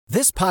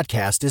This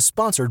podcast is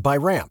sponsored by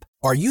Ramp.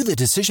 Are you the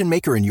decision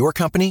maker in your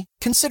company?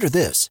 Consider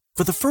this.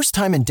 For the first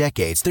time in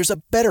decades, there's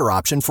a better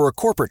option for a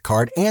corporate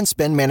card and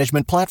spend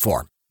management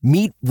platform.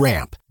 Meet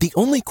Ramp, the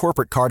only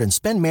corporate card and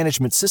spend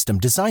management system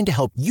designed to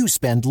help you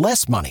spend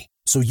less money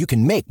so you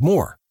can make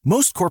more.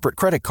 Most corporate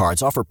credit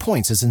cards offer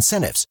points as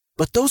incentives,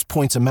 but those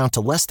points amount to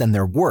less than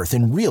their worth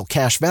in real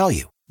cash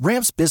value.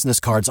 Ramp's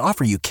business cards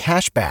offer you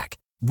cash back,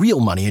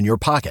 real money in your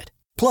pocket.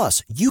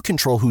 Plus, you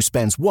control who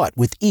spends what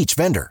with each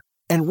vendor.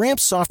 And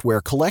Ramp's software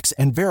collects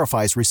and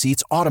verifies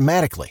receipts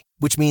automatically,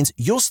 which means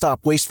you'll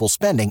stop wasteful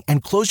spending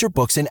and close your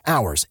books in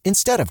hours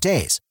instead of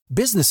days.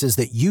 Businesses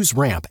that use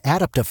Ramp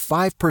add up to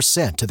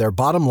 5% to their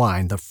bottom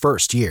line the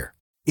first year.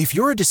 If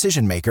you're a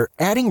decision maker,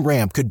 adding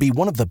Ramp could be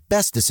one of the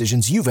best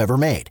decisions you've ever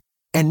made.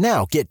 And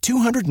now get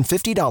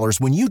 $250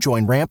 when you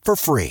join Ramp for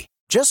free.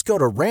 Just go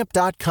to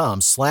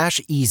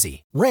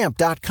ramp.com/easy.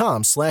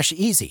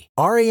 Ramp.com/easy.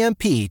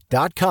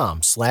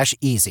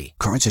 RAMP.com/easy.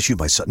 Cards issued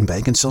by Sutton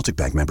Bank and Celtic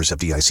Bank, members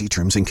FDIC.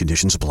 Terms and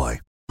conditions apply.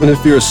 And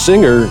if you're a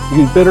singer,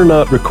 you better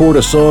not record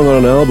a song on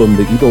an album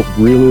that you don't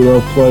really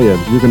love playing.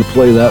 You're going to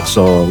play that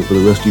song for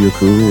the rest of your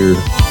career.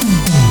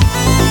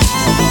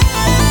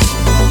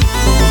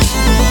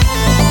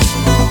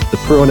 The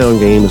pronoun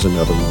game is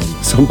another one.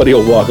 Somebody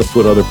will walk up to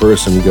another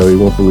person and go, "You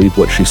won't believe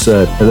what she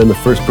said." And then the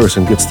first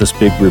person gets this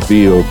big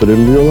reveal. But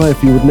in real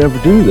life, you would never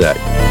do that.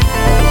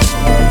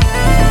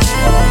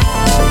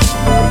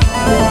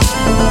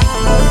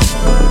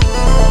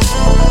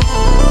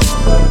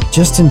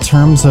 Just in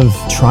terms of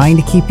trying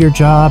to keep your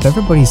job,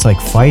 everybody's like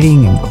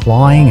fighting and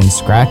clawing and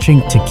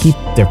scratching to keep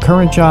their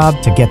current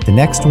job, to get the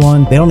next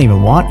one. They don't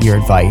even want your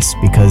advice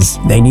because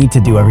they need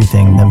to do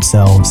everything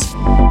themselves.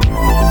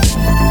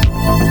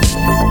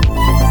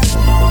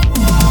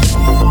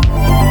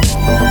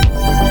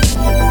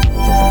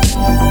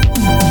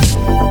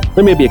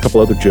 There may be a couple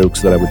other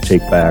jokes that I would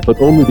take back, but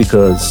only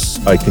because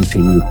I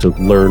continue to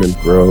learn and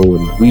grow,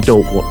 and we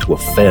don't want to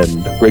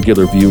offend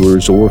regular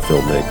viewers or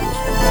filmmakers.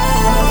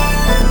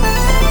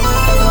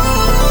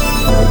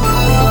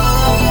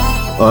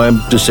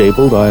 I'm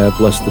disabled. I have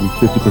less than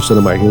 50%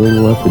 of my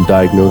hearing left and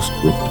diagnosed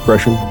with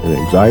depression and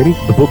anxiety.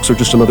 The books are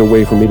just another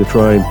way for me to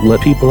try and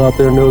let people out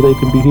there know they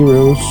can be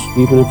heroes,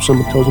 even if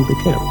someone tells them they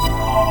can't.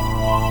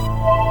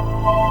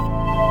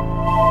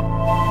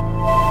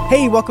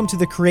 Hey, welcome to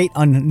the Create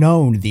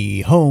Unknown,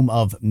 the home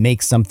of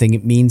Make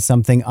Something Mean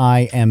Something.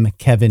 I am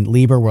Kevin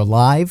Lieber. We're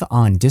live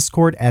on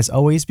Discord, as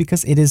always,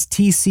 because it is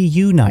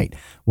TCU night,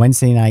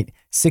 Wednesday night,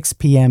 6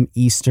 p.m.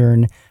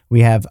 Eastern.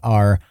 We have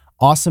our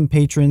awesome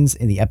patrons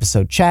in the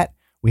episode chat.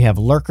 We have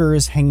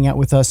lurkers hanging out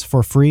with us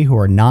for free who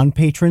are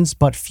non-patrons,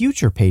 but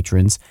future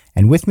patrons.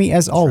 And with me,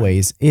 as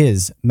always,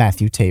 is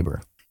Matthew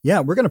Tabor. Yeah,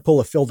 we're going to pull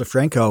a Phil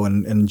DeFranco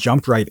and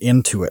jump right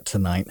into it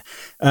tonight.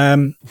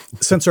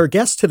 Since our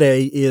guest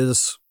today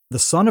is the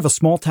son of a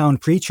small-town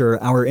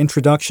preacher, our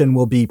introduction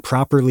will be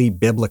properly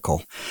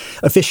biblical.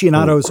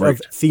 Aficionados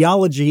of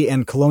theology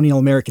and colonial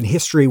American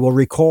history will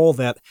recall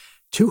that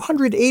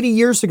 280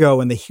 years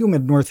ago in the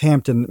humid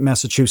Northampton,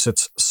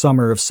 Massachusetts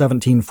summer of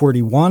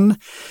 1741,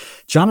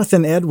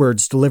 Jonathan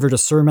Edwards delivered a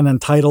sermon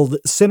entitled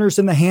 "Sinners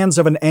in the Hands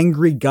of an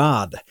Angry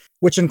God,"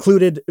 which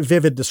included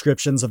vivid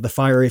descriptions of the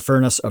fiery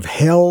furnace of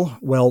hell,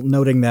 while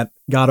noting that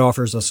God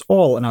offers us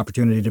all an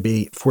opportunity to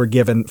be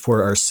forgiven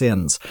for our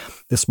sins.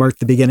 This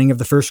marked the beginning of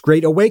the First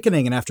Great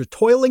Awakening, and after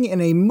toiling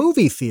in a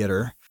movie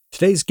theater,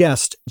 today's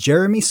guest,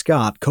 Jeremy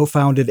Scott,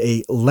 co-founded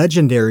a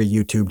legendary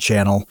YouTube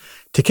channel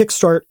to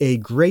kickstart a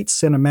great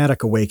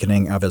cinematic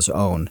awakening of his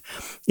own.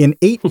 In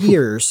 8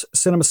 years,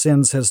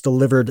 CinemaSins has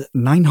delivered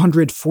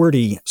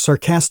 940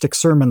 sarcastic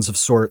sermons of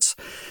sorts,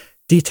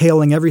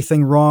 detailing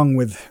everything wrong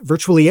with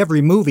virtually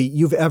every movie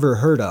you've ever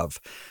heard of.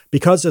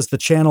 Because, as the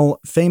channel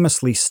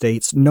famously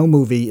states, no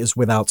movie is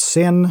without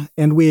sin,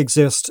 and we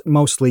exist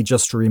mostly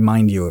just to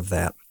remind you of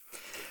that.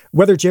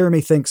 Whether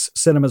Jeremy thinks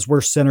cinema's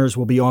worst sinners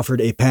will be offered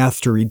a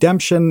path to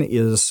redemption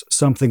is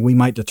something we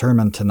might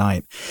determine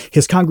tonight.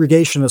 His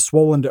congregation has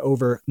swollen to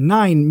over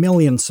 9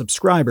 million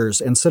subscribers,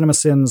 and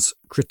CinemaSins'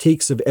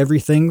 critiques of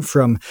everything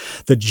from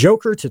The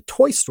Joker to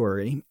Toy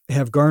Story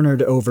have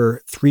garnered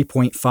over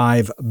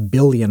 3.5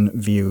 billion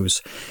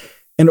views,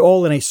 and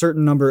all in a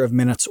certain number of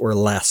minutes or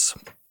less.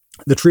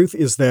 The truth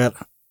is that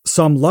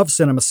some love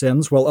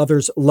CinemaSins while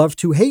others love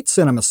to hate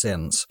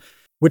CinemaSins,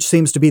 which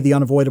seems to be the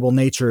unavoidable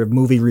nature of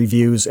movie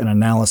reviews and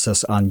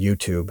analysis on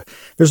YouTube.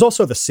 There's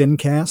also the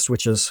Sincast,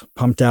 which has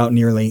pumped out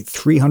nearly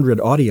 300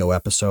 audio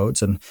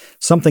episodes, and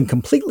something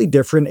completely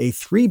different, a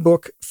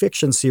 3-book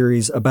fiction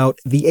series about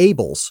the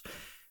Ables,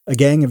 a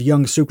gang of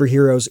young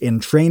superheroes in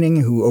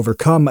training who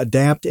overcome,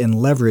 adapt, and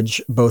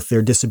leverage both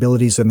their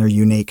disabilities and their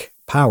unique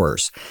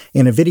powers.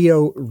 In a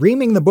video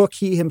reaming the book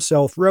he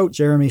himself wrote,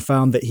 Jeremy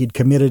found that he'd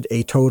committed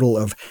a total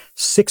of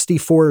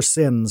 64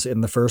 sins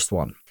in the first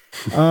one.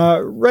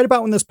 Right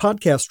about when this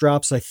podcast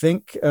drops, I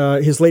think,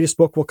 his latest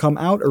book will come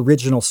out,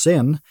 Original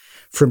Sin,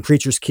 From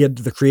Preacher's Kid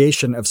to the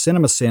Creation of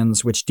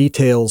CinemaSins, which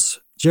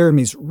details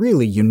Jeremy's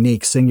really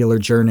unique singular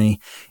journey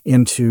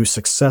into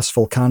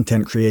successful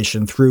content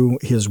creation through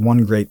his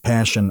one great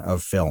passion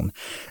of film.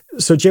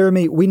 So,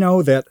 Jeremy, we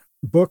know that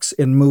books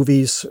and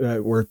movies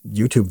or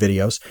YouTube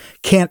videos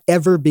can't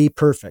ever be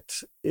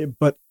perfect.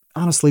 But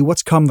honestly,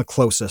 what's come the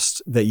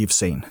closest that you've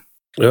seen?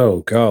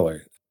 Oh,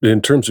 golly.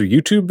 In terms of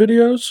YouTube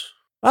videos?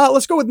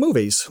 Let's go with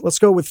movies. Let's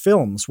go with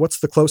films. What's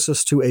the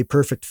closest to a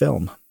perfect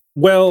film?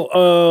 Well,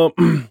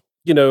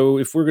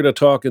 if we're going to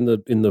talk in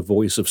the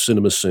voice of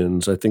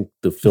CinemaSins, I think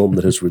the film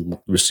that has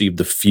received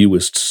the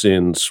fewest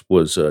sins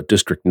was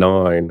District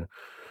 9.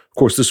 Of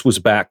course, this was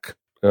back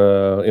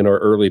in our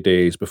early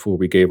days before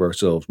we gave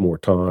ourselves more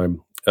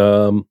time.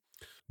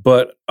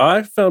 But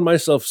I found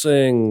myself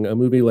saying a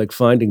movie like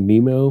Finding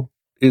Nemo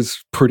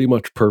is pretty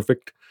much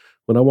perfect.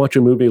 When I watch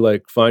a movie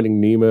like Finding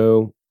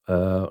Nemo,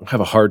 I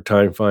have a hard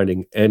time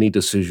finding any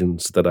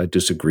decisions that I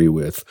disagree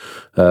with.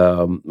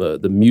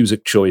 The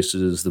music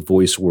choices, the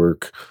voice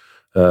work,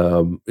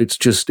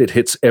 it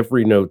hits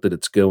every note that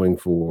it's going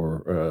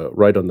for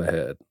right on the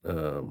head.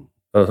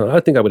 I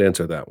think I would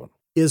answer that one.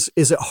 Is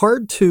it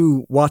hard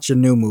to watch a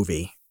new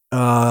movie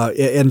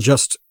and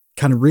just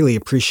kind of really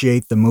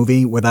appreciate the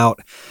movie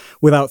without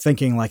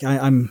thinking like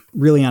I'm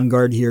really on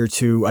guard here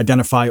to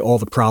identify all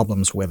the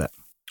problems with it?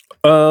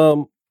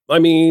 I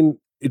mean,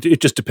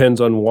 it just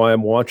depends on why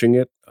I'm watching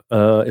it.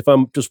 If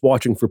I'm just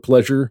watching for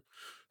pleasure,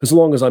 as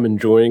long as I'm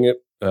enjoying it,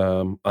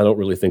 I don't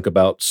really think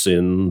about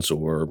sins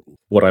or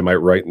what I might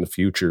write in the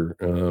future.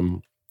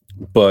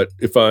 But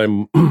if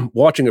I'm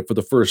watching it for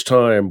the first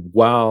time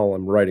while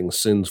I'm writing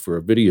sins for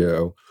a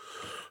video,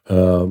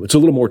 it's a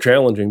little more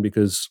challenging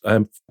because I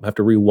have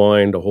to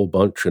rewind a whole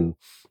bunch and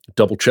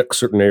double check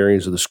certain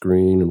areas of the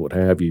screen and what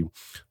have you,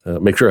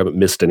 make sure I haven't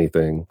missed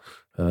anything.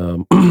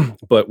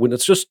 But when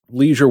it's just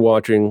leisure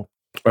watching,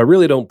 I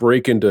really don't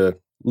break into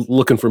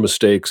looking for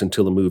mistakes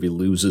until the movie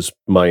loses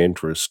my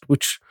interest,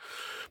 which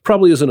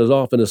probably isn't as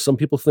often as some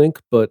people think,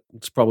 but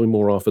it's probably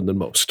more often than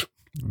most.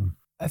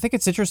 I think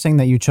it's interesting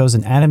that you chose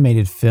an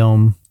animated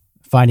film,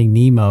 Finding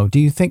Nemo.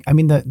 Do you think, I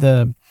mean,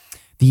 the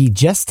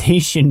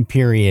gestation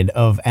period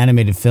of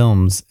animated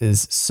films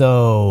is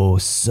so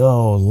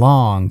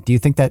long. Do you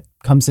think that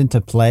comes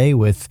into play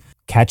with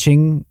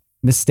catching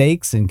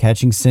mistakes and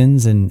catching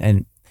sins?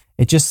 And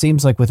it just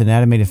seems like with an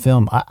animated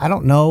film, I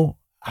don't know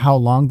how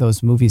long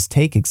those movies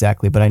take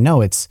exactly, but I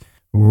know it's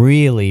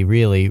really,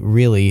 really,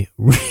 really,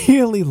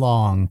 really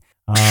long.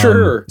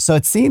 Sure. So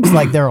it seems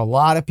like there are a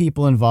lot of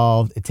people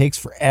involved. It takes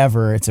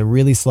forever. It's a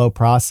really slow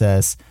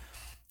process.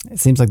 It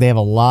seems like they have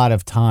a lot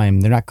of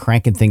time. They're not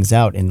cranking things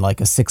out in like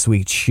a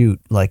 6-week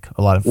shoot like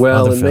a lot of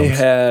other films. They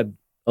had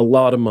a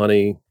lot of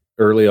money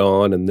early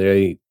on, and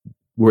they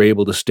were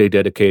able to stay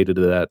dedicated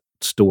to that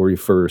story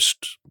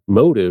first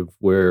motive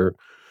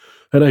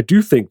and I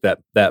do think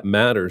that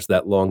matters,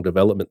 that long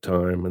development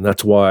time. And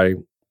that's why,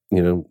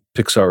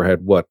 Pixar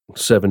had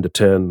 7 to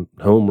 10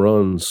 home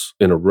runs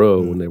in a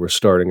row when they were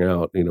starting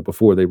out,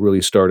 before they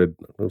really started.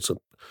 I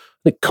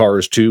think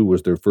Cars 2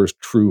 was their first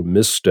true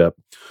misstep.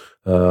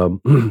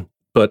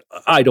 But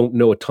I don't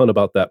know a ton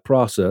about that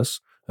process.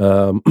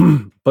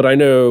 But I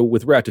know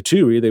with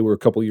Ratatouille, they were a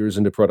couple years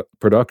into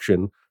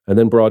production and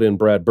then brought in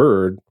Brad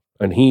Bird,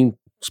 and he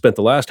spent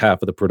the last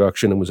half of the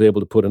production and was able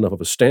to put enough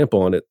of a stamp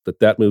on it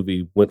that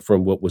movie went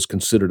from what was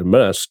considered a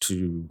mess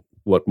to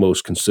what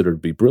most considered to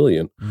be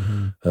brilliant.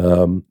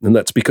 Mm-hmm. And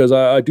that's because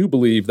I do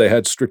believe they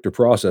had stricter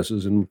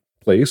processes in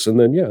place. And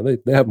then,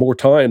 they have more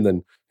time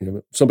than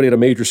somebody at a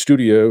major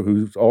studio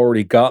who's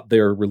already got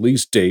their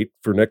release date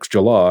for next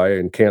July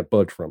and can't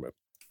budge from it.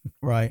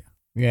 Right.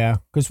 Yeah.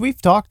 Because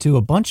we've talked to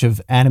a bunch of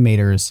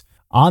animators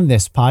on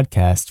this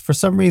podcast. For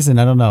some reason,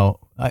 I don't know,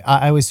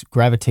 I always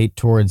gravitate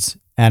towards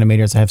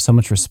animators. I have so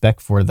much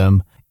respect for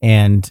them.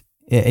 And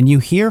you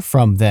hear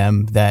from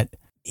them that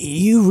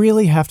you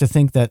really have to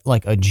think that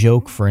like a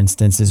joke, for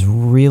instance, is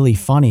really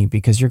funny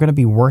because you're going to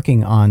be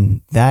working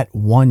on that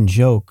one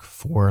joke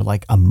for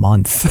like a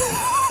month.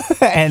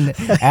 And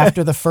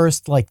after the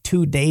first like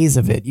 2 days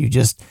of it, you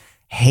just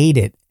hate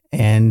it.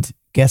 And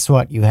guess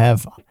what? You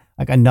have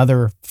like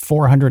another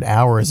 400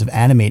 hours of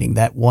animating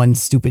that one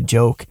stupid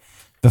joke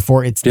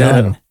before it's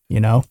done,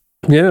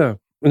 Yeah.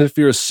 And if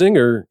you're a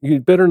singer, you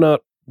better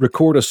not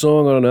record a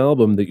song on an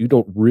album that you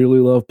don't really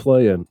love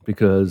playing,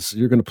 because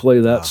you're going to play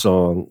that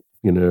song,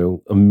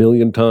 a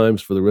million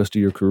times for the rest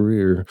of your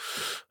career.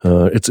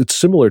 It's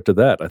similar to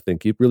that. I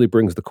think it really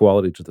brings the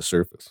quality to the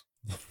surface.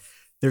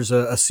 There's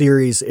a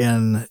series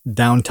in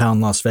downtown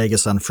Las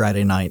Vegas on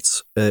Friday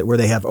nights where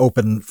they have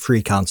open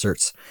free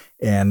concerts,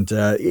 and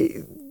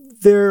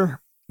they're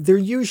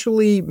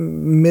usually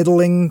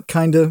middling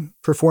kind of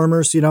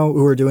performers,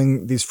 who are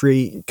doing these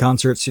free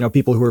concerts,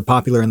 people who were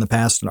popular in the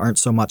past and aren't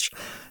so much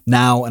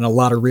now, and a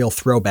lot of real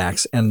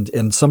throwbacks.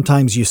 And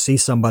sometimes you see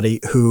somebody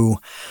who,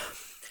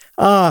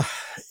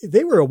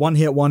 they were a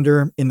one-hit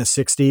wonder in the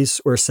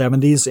 60s or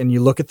 70s, and you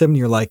look at them and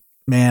you're like,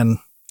 man,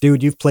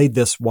 dude, you've played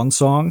this one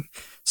song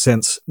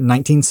since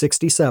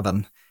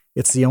 1967.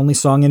 It's the only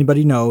song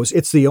anybody knows.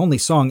 It's the only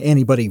song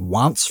anybody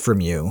wants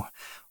from you.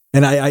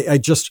 And I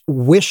just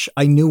wish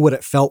I knew what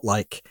it felt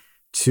like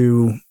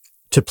to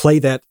play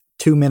that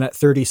 2-minute,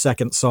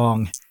 30-second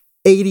song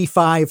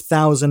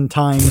 85,000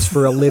 times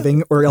for a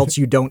living, or else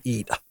you don't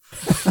eat.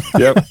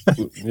 Yep.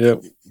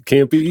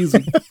 Can't be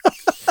easy.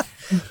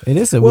 It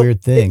is a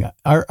weird thing.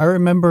 I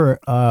remember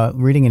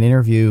reading an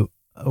interview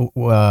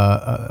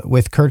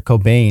with Kurt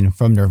Cobain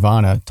from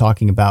Nirvana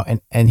talking about,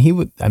 and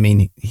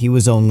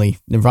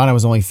Nirvana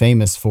was only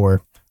famous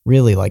for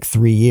really like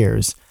 3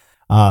 years,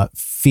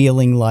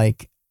 feeling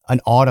like an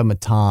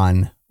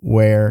automaton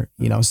where,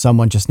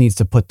 someone just needs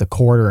to put the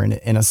quarter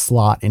in a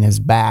slot in his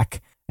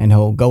back, and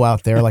he'll go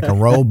out there like a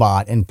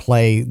robot and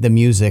play the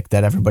music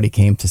that everybody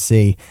came to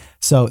see.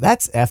 So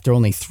that's after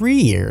only 3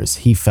 years,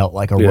 he felt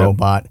like a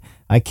robot.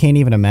 I can't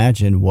even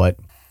imagine what,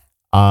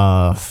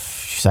 I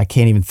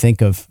can't even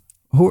think of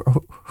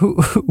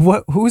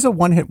who's a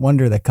one-hit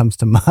wonder that comes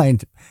to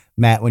mind,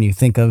 Matt, when you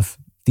think of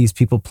these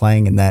people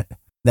playing in that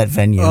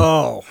venue.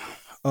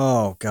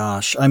 Oh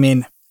gosh. I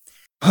mean,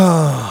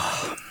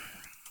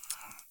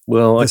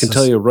 well, I can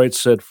tell you, Right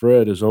Said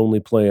Fred is only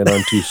playing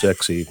I'm Too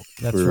Sexy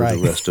for the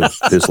rest of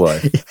his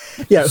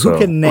life. Yeah, so.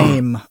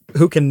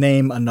 Who can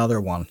name another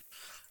one?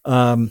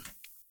 I'm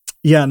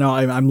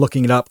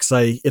looking it up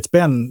because it's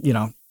been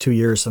 2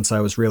 years since I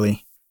was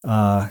really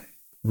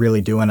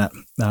doing it.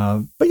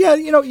 But yeah,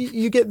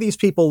 you get these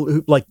people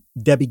who, like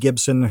Debbie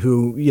Gibson,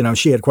 who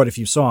she had quite a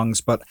few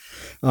songs, but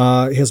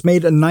has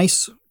made a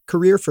nice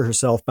career for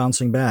herself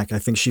bouncing back. I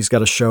think she's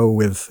got a show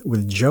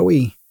with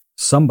Joey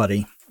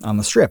somebody on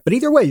the Strip. But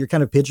either way, you're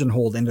kind of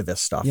pigeonholed into this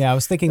stuff. Yeah, I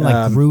was thinking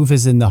like Groove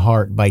is in the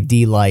Heart by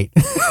D-Light.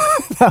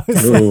 That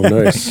was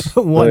nice.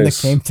 One that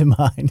came to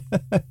mind.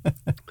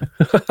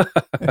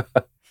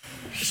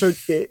 So,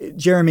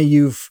 Jeremy,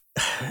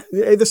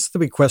 this is the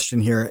big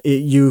question here.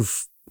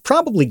 You've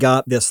probably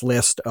got this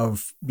list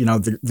of,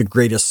 the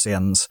greatest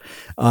sins,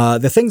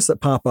 the things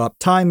that pop up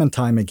time and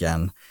time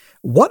again.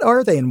 What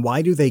are they, and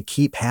why do they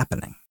keep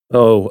happening?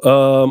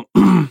 Well,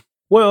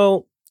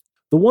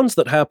 the ones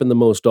that happen the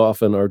most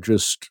often are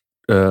just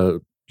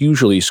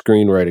usually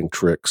screenwriting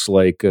tricks,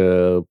 like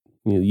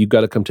you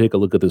got to come take a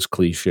look at this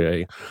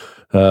cliche,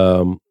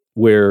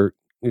 where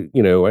I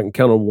can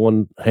count on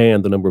one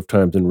hand the number of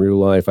times in real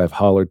life I've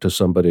hollered to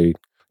somebody,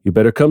 "You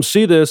better come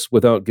see this,"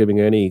 without giving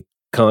any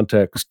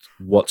context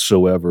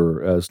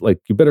whatsoever, as like,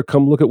 "You better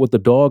come look at what the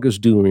dog is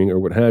doing," or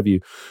what have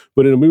you.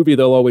 But in a movie,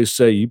 they'll always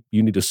say,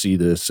 you need to see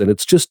this. And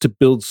it's just to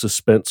build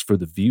suspense for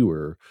the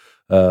viewer.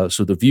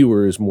 So the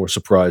viewer is more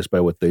surprised by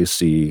what they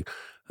see.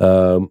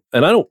 And I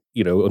don't,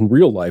 in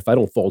real life, I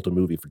don't fault a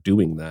movie for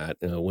doing that.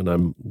 When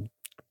I'm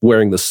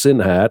wearing the sin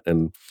hat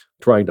and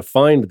trying to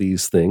find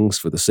these things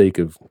for the sake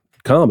of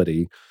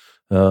comedy,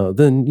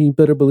 then you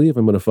better believe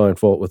I'm going to find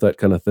fault with that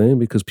kind of thing,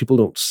 because people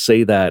don't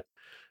say that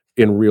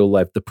in real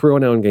life. The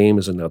pronoun game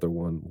is another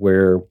one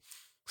where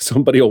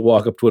somebody will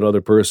walk up to another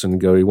person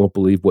and go, "You won't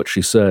believe what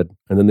she said."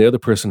 And then the other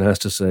person has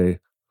to say,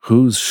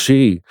 "Who's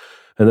she?"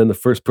 And then the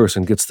first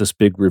person gets this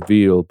big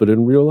reveal. But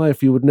in real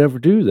life, you would never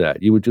do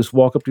that. You would just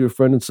walk up to your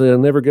friend and say, "I'll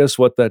never guess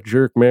what that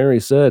jerk Mary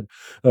said."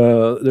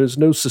 There's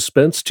no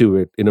suspense to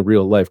it in a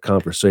real life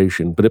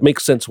conversation, but it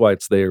makes sense why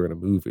it's there in a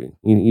movie.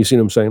 You see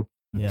what I'm saying?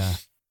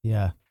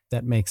 Yeah,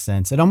 that makes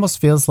sense. It almost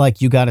feels like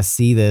You Gotta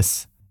See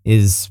This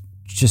is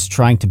just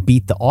trying to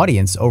beat the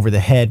audience over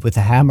the head with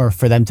a hammer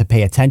for them to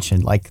pay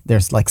attention. Like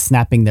there's like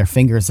snapping their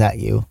fingers at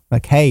you.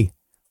 Like, hey,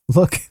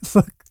 look.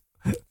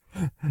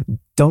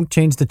 Don't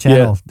change the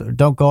channel. Yeah.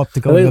 Don't go up to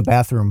go to the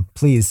bathroom.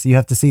 Please, you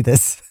have to see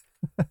this.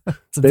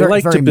 It's they very,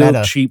 like very to build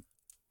meta. cheap.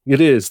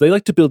 It is. They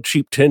like to build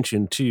cheap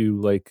tension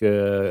too. Like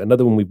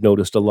another one we've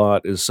noticed a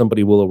lot is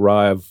somebody will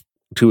arrive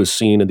to a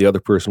scene and the other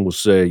person will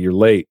say, "You're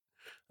late,"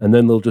 and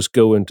then they'll just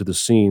go into the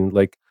scene.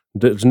 Like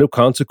there's no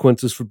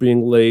consequences for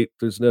being late.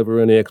 There's never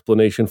any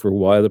explanation for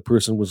why the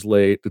person was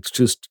late. It's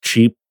just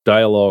cheap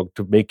dialogue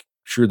to make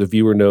sure the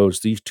viewer knows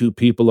these two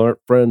people aren't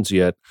friends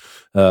yet.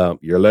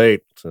 You're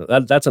late. So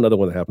that's another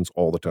one that happens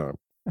all the time.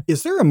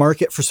 Is there a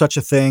market for such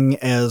a thing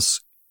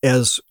as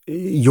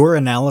your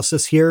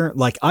analysis here?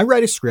 Like, I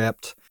write a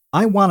script,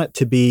 I want it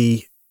to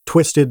be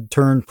twisted,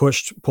 turned,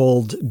 pushed,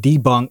 pulled,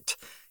 debunked,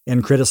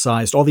 and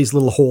criticized, all these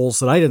little holes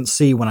that I didn't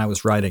see when I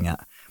was writing it.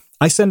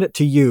 I send it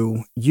to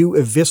you, you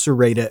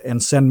eviscerate it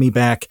and send me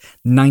back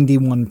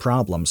 91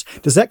 problems.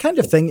 Does that kind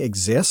of thing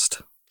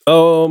exist?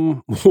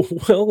 Well,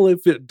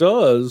 if it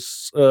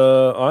does,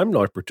 I'm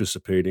not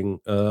participating.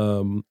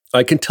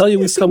 I can tell you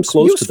we've come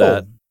close to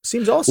that.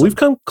 Seems awesome. We've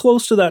come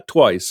close to that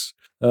twice.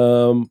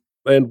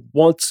 And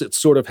once it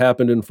sort of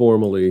happened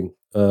informally.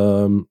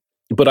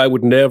 But I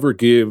would never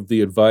give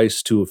the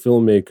advice to a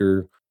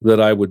filmmaker that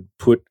I would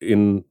put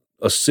in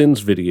a Sins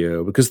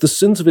video, because the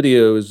Sins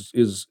video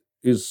is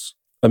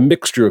a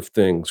mixture of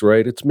things,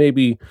 right? It's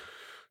maybe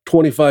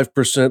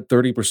 25%,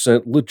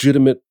 30%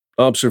 legitimate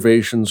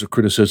observations or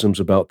criticisms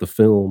about the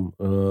film,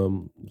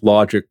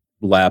 logic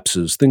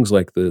lapses, things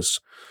like this.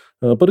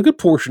 But a good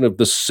portion of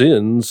the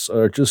Sins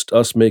are just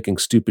us making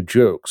stupid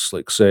jokes,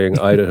 like saying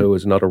Idaho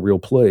is not a real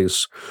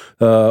place,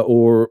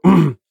 or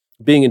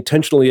being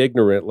intentionally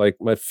ignorant. Like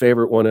my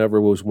favorite one ever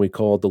was when we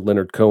called the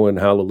Leonard Cohen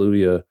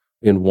Hallelujah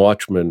in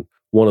Watchmen,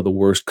 one of the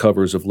worst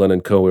covers of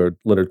Leonard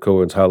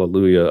Cohen's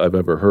Hallelujah I've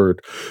ever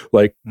heard.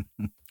 Like,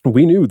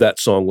 we knew that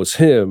song was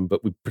him,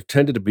 but we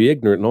pretended to be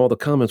ignorant, and all the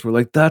comments were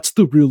like, that's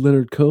the real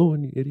Leonard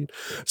Cohen, you idiot.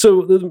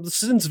 So the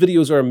Sins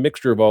videos are a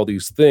mixture of all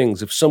these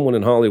things. If someone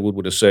in Hollywood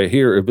would have said,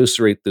 here,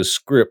 eviscerate this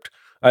script,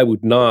 I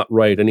would not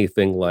write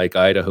anything like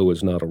Idaho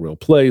is not a real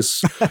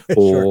place,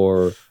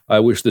 or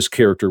I wish this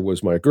character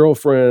was my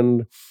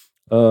girlfriend.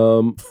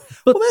 But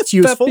that's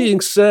useful. That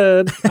being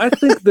said, I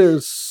think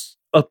there's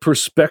a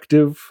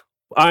perspective.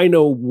 I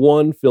know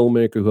one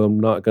filmmaker who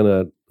I'm not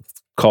going to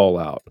call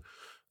out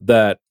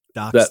that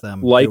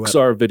likes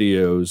our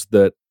videos,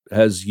 that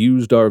has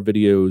used our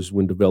videos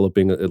when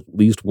developing at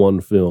least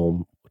one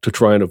film to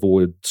try and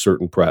avoid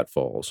certain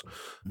pratfalls.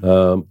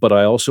 But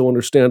I also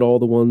understand all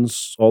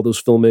those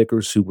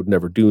filmmakers who would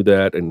never do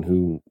that and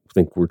who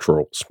think we're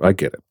trolls. I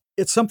get it.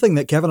 It's something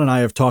that Kevin and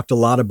I have talked a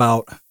lot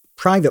about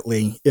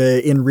privately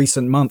in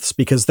recent months,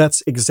 because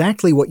that's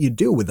exactly what you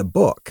do with a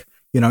book.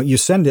 You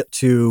send it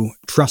to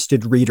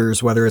trusted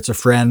readers, whether it's a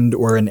friend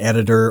or an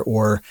editor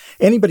or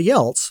anybody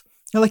else.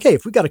 You're like, hey,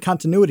 if we got a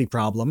continuity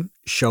problem,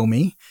 show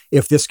me.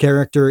 If this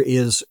character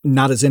is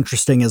not as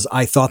interesting as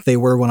I thought they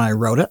were when I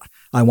wrote it,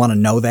 I want to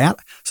know that.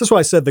 So that's why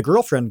I said the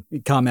girlfriend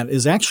comment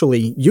is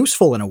actually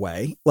useful in a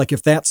way. Like,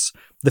 if that's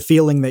the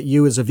feeling that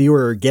you as a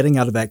viewer are getting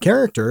out of that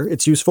character,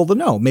 it's useful to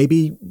know.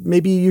 Maybe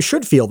you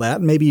should feel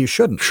that, maybe you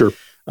shouldn't. Sure.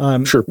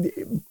 Sure.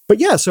 But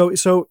yeah, so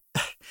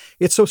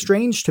it's so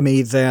strange to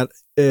me that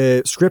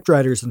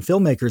scriptwriters and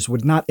filmmakers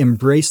would not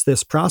embrace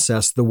this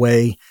process the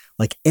way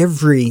like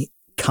every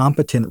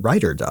competent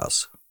writer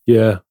does.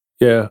 Yeah.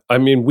 I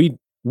mean,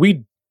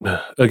 we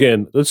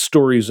again, the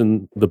story's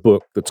in the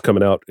book that's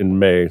coming out in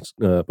May,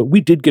 but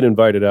we did get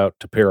invited out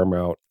to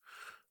Paramount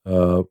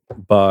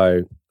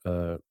by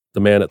the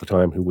man at the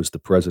time who was the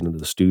president of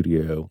the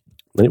studio.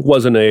 And it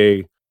wasn't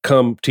a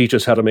come teach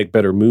us how to make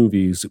better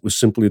movies. It was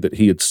simply that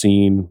he had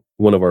seen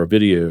one of our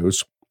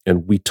videos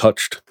and we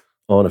touched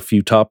on a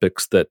few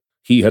topics that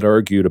he had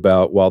argued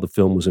about while the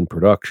film was in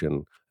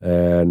production.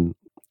 And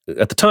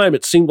at the time,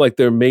 it seemed like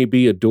there may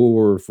be a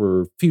door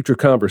for future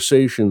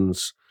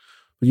conversations.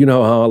 But you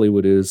know how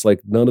Hollywood is. Like,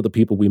 none of the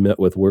people we met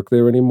with work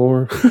there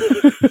anymore.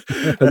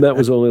 And that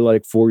was only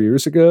like 4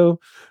 years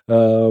ago.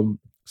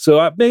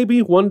 So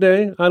maybe one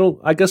day,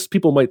 I guess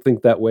people might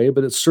think that way,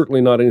 but it's certainly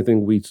not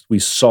anything we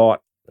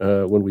sought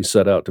when we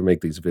set out to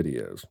make these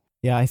videos.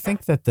 Yeah, I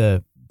think that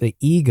the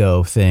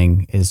ego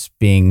thing is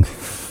being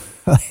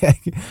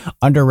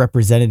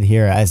underrepresented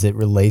here as it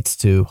relates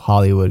to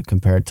Hollywood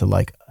compared to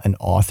like an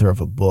author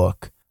of a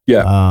book.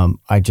 Yeah.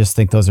 I just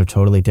think those are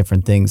totally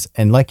different things.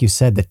 And like you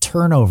said, the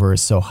turnover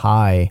is so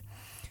high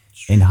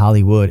in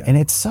Hollywood, and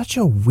it's such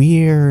a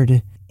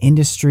weird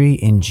industry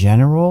in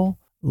general.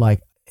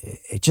 Like,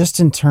 just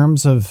in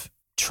terms of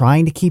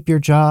trying to keep your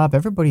job,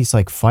 everybody's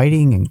like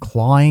fighting and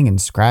clawing and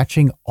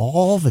scratching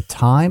all the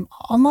time,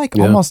 unlike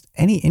almost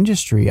any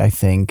industry, I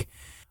think,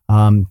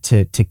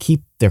 to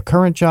keep their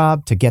current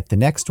job, to get the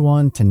next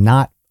one, to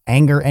not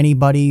anger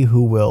anybody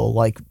who will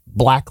like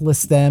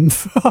blacklist them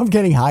from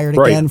getting hired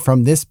again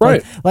from this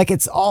place. Right. Like,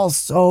 it's all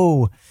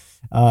so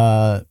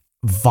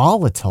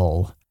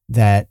volatile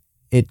that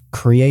it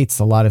creates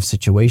a lot of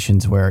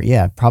situations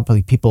where,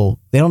 probably people,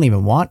 they don't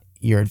even want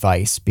your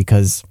advice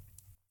because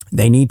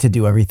they need to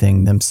do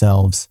everything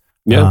themselves.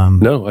 Yeah,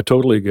 no, I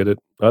totally get it.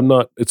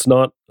 It's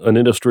not an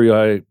industry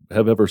I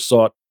have ever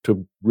sought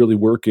to really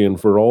work in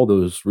for all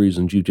those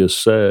reasons you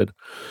just said.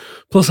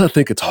 Plus, I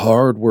think it's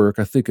hard work.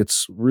 I think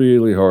it's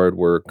really hard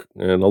work.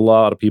 And a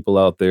lot of people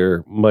out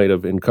there might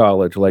have in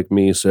college, like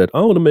me, said,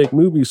 I want to make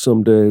movies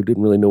someday.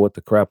 Didn't really know what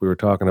the crap we were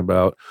talking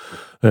about.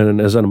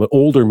 And as I'm an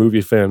older movie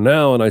fan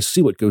now, and I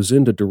see what goes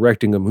into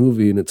directing a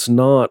movie, and it's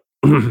not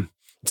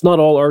it's not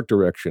all art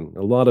direction.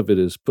 A lot of it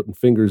is putting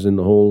fingers in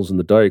the holes in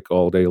the dike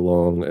all day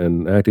long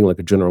and acting like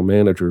a general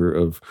manager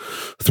of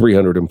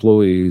 300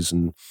 employees.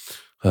 And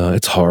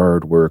it's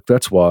hard work.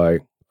 That's why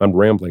I'm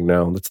rambling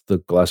now. That's the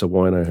glass of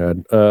wine I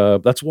had.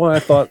 That's why I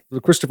thought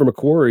Christopher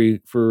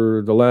McQuarrie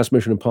for the last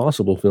Mission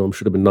Impossible film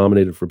should have been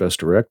nominated for Best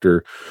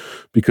Director,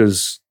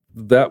 because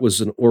that was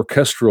an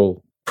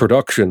orchestral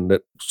production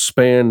that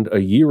spanned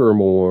a year or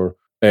more.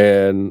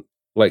 And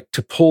like,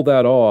 to pull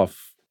that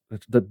off,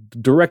 the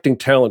directing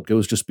talent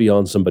goes just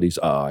beyond somebody's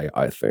eye,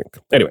 I think.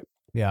 Anyway.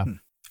 Yeah.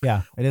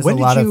 It is a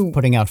lot of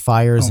putting out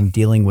fires and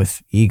dealing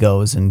with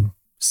egos and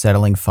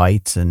settling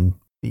fights. And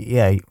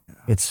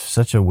it's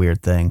such a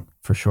weird thing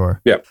for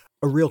sure. Yeah.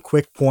 A real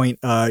quick point.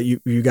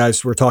 You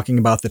guys were talking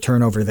about the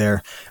turnover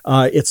there.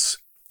 It's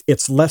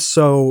less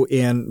so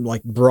in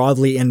like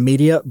broadly in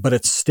media, but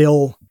it's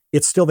still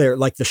there.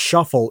 Like, the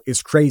shuffle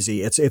is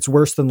crazy. It's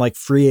worse than like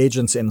free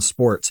agents in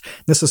sports.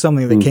 This is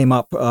something that came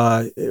up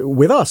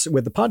with us,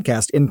 with the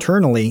podcast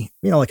internally,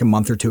 like a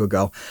month or two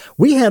ago.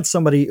 We had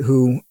somebody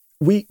who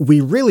we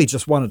really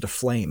just wanted to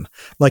flame.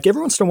 Like,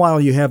 every once in a while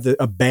you have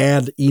a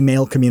bad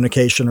email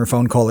communication or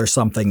phone call or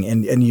something,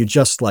 and you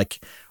just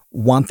like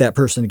want that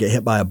person to get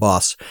hit by a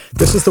bus.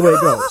 This is the way it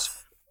goes.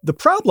 The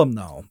problem,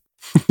 though,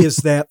 is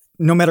that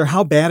no matter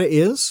how bad it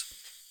is,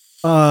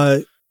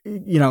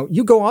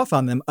 you go off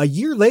on them. A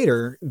year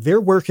later,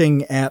 they're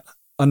working at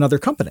another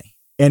company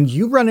and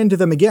you run into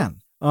them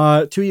again.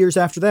 2 years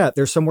after that,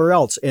 they're somewhere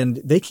else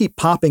and they keep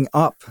popping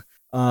up.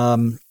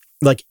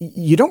 Like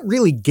you don't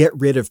really get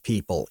rid of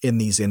people in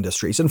these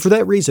industries. And for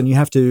that reason, you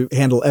have to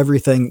handle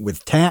everything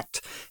with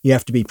tact. You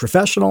have to be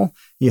professional.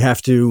 You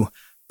have to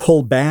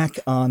pull back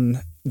on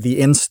the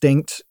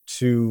instinct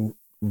to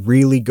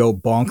really go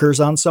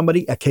bonkers on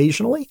somebody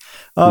occasionally.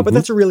 But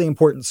that's a really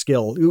important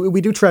skill. We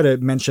do try to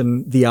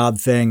mention the odd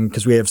thing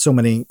because we have so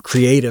many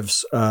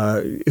creatives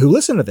who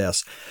listen to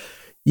this.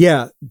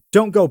 Yeah,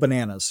 don't go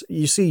bananas.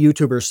 You see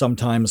YouTubers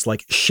sometimes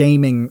like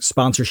shaming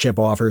sponsorship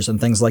offers and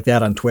things like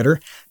that on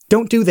Twitter.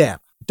 Don't do that.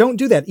 Don't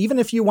do that. Even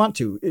if you want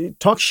to.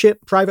 Talk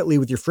shit privately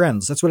with your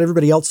friends. That's what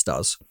everybody else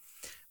does.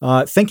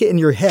 Think it in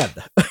your head.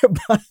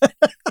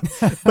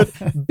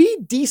 But be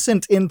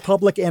decent in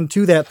public and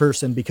to that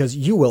person because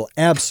you will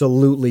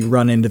absolutely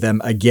run into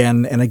them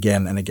again and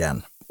again and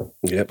again.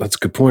 Yeah, that's a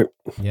good point.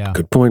 Yeah.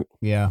 Good point.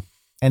 Yeah.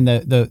 And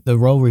the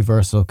role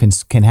reversal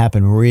can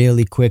happen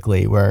really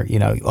quickly where,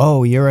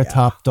 oh, you're a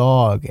top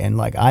dog and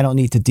like, I don't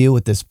need to deal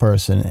with this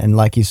person. And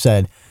like you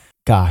said,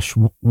 gosh,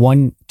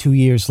 1-2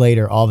 years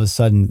later, all of a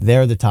sudden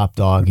they're the top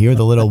dog. You're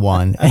the little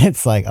one. And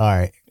it's like, all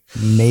right,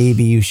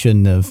 maybe you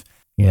shouldn't have.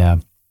 Yeah.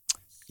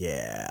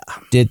 Yeah.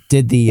 Did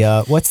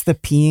the, what's the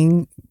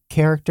peeing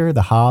character,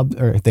 the Hobbs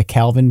or the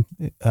Calvin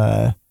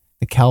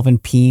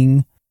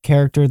peeing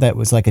character that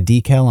was like a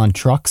decal on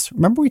trucks?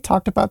 Remember we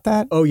talked about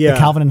that? Oh, yeah. The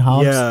Calvin and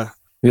Hobbes?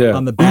 Yeah.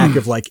 On the back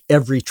of like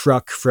every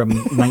truck from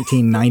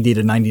 1990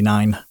 to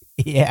 99.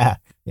 Yeah.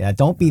 Yeah.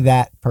 Don't be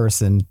that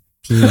person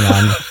peeing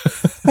on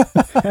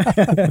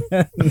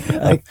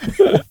like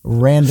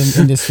random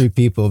industry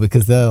people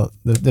because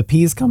the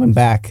pee's coming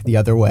back the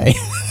other way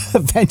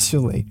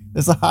eventually.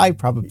 There's a high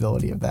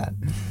probability of that.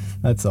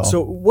 That's all.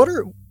 So what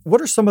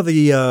are some of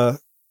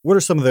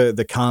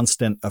the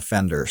constant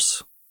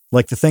offenders?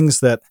 Like the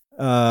things that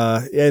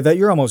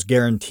you're almost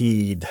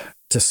guaranteed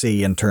to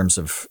see in terms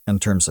of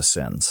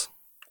sins.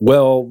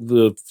 Well,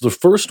 the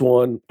first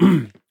one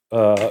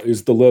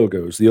is the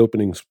logos, the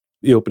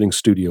opening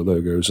studio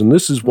logos, and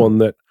this is one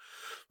that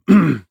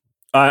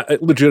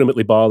it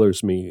legitimately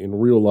bothers me in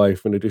real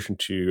life. In addition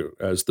to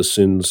as the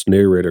Sins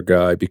narrator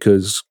guy,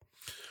 because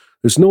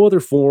there's no other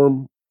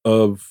form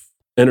of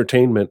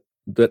entertainment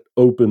that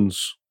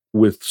opens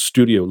with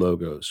studio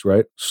logos,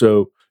 right?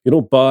 So you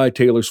don't buy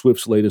Taylor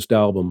Swift's latest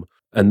album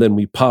and then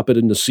we pop it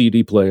in the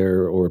CD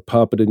player or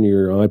pop it in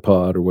your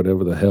iPod or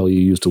whatever the hell you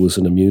use to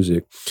listen to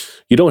music.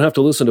 You don't have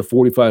to listen to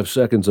 45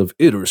 seconds of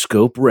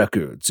Interscope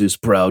Records is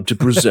proud to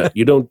present.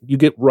 You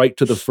get right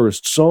to the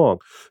first song.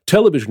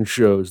 Television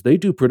shows, they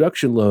do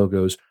production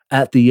logos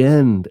at the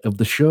end of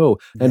the show.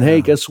 And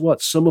hey, guess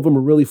what? Some of them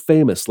are really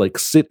famous, like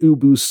Sit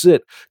Ubu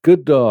Sit,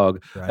 Good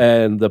Dog,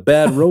 and the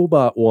Bad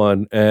Robot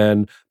one,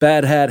 and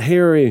Bad Hat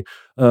Harry,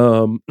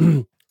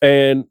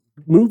 and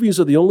movies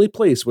are the only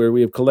place where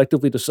we have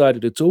collectively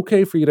decided it's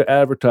okay for you to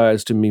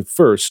advertise to me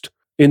first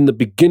in the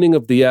beginning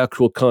of the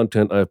actual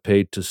content I've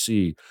paid to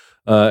see.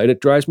 And it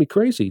drives me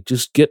crazy.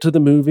 Just get to the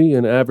movie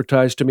and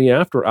advertise to me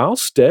after. I'll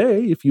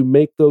stay if you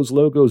make those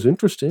logos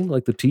interesting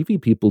like the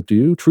TV people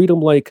do. Treat them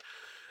like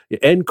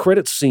end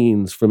credit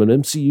scenes from an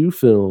MCU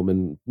film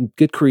and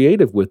get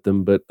creative with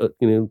them. But,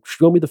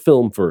 show me the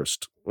film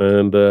first.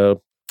 And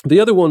the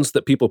other ones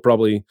that people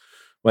probably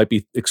might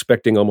be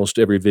expecting almost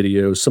every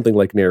video, something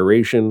like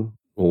narration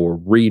or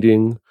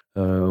reading.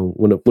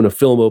 When a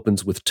film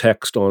opens with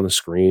text on the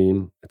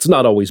screen, it's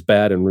not always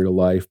bad in real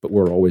life, but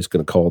we're always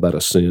going to call that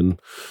a sin.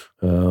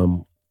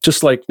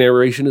 Just like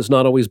narration is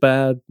not always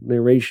bad.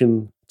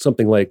 Narration,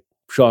 something like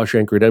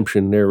Shawshank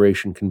Redemption,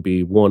 narration can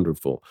be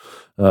wonderful,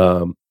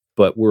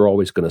 but we're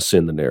always going to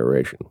sin the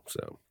narration.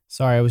 So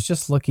sorry, I was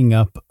just looking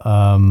up.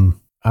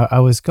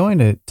 I was going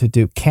to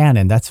do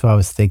canon. That's what I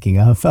was thinking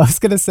of. I was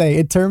going to say,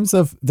 in terms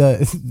of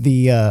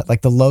the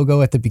like the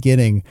logo at the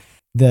beginning,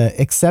 the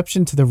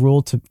exception to the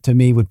rule to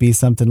me would be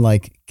something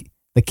like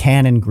the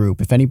Canon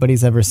Group. If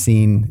anybody's ever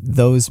seen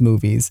those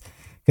movies,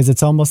 because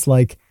it's almost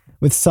like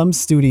with some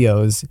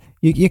studios,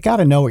 you got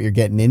to know what you're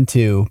getting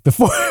into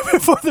before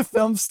the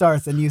film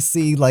starts, and you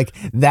see like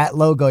that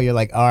logo, you're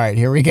like, all right,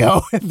 here we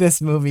go.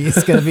 This movie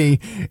is going to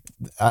be,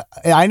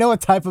 I know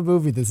what type of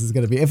movie this is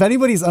going to be. If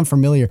anybody's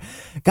unfamiliar,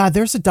 God,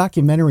 there's a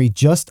documentary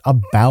just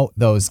about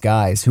those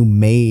guys who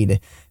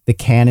made the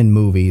Canon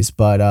movies,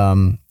 but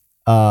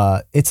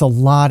it's a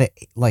lot of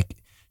like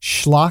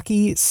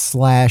schlocky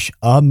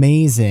 /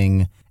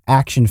 amazing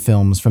action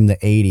films from the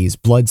 80s,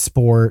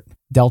 Bloodsport,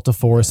 Delta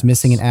Force,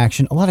 Missing in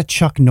Action, a lot of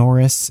Chuck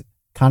Norris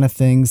kind of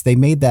things. They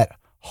made that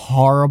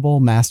horrible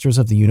Masters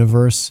of the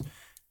Universe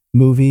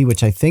movie,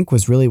 which I think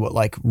was really what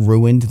like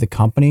ruined the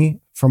company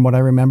from what I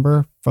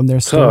remember from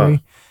their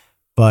story.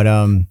 But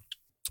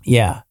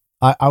yeah,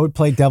 I would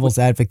play devil's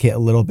advocate a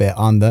little bit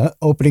on the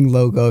opening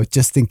logo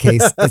just in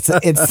case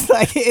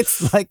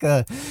it's like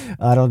a,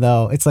 I don't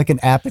know, it's like an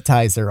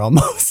appetizer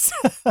almost.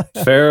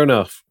 Fair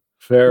enough.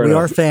 Fair we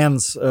enough. are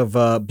fans of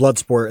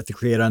Bloodsport at the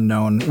Create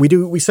Unknown.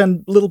 We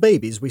send little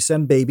babies. We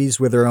send babies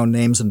with their own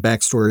names and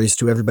backstories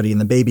to everybody in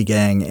the baby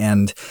gang.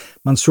 And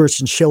Mansoor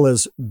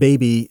Chinchilla's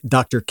baby,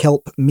 Dr.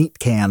 Kelp Meat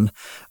Can,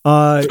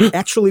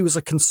 actually was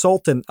a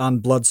consultant on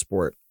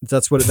Bloodsport.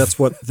 That's what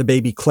the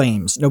baby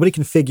claims. Nobody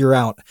can figure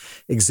out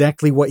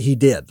exactly what he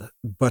did,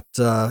 but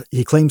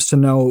he claims to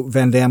know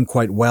Van Damme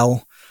quite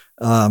well.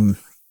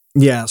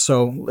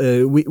 So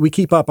we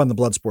keep up on the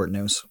Bloodsport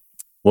news.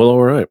 Well,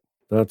 all right.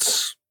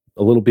 That's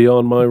a little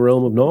beyond my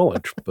realm of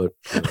knowledge, but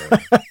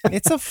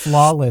It's a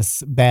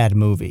flawless bad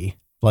movie,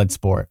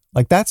 Bloodsport.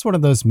 Like, that's one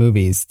of those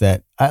movies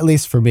that, at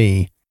least for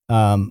me,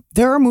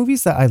 there are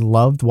movies that I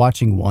loved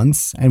watching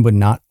once and would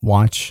not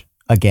watch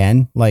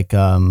again, like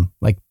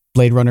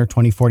Blade Runner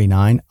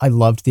 2049. I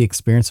loved the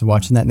experience of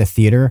watching that in the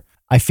theater.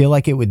 I feel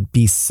like it would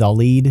be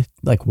sullied,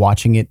 like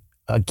watching it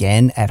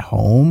again at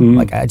home.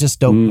 Like, I just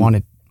don't want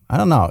it. I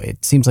don't know.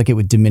 It seems like it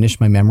would diminish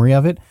my memory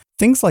of it.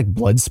 Things like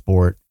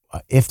Bloodsport,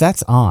 if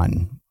that's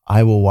on,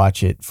 I will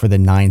watch it for the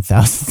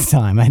 9,000th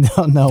time. I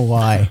don't know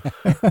why.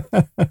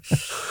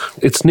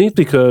 it's neat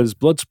because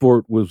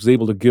Bloodsport was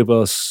able to give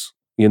us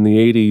in the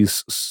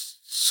 80s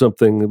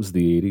something. It was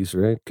the 80s,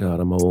 right? God,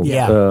 I'm old.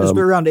 Yeah, it was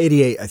around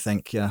 88, I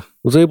think. Yeah,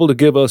 was able to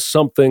give us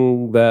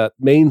something that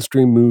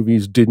mainstream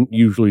movies didn't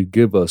usually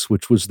give us,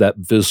 which was that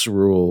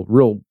visceral,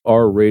 real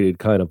R-rated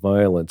kind of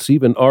violence.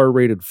 Even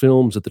R-rated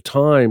films at the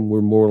time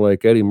were more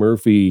like Eddie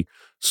Murphy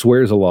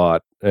swears a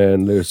lot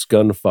and there's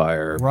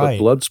gunfire. Right.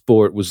 But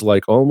Bloodsport was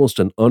like almost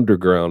an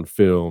underground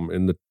film,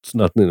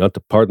 not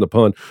to pardon the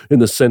pun, in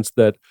the sense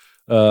that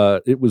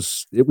it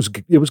was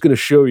going to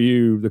show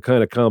you the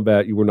kind of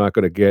combat you were not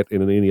going to get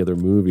in any other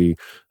movie.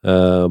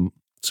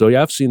 So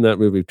yeah, I've seen that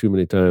movie too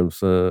many times.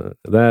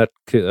 That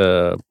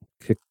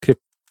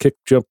kick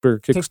jumper,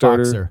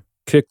 Kickstarter,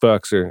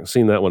 Kickboxer. I've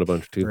seen that one a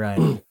bunch too.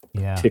 Right.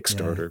 Yeah.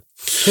 Kickstarter.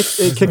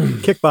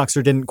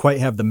 Kickboxer didn't quite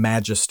have the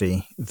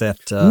majesty that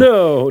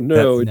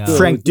Most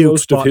Frank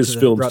Dukes of his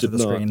films did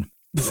not. Screen.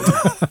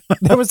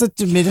 There was a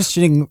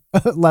diminishing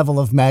level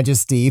of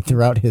majesty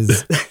throughout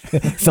his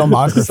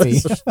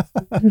filmography.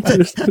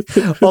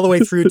 All the way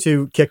through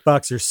to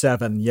Kickboxer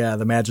 7. Yeah,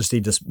 the majesty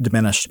just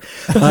diminished.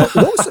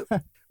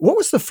 What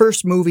was the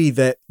first movie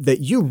that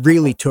you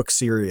really took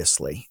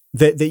seriously?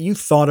 That you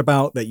thought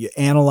about, that you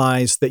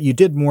analyzed, that you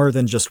did more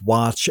than just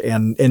watch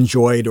and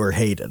enjoyed or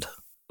hated?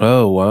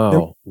 Oh,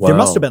 wow. There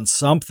must have been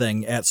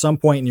something at some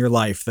point in your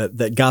life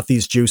that got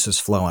these juices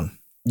flowing.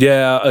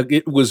 Yeah,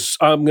 it was,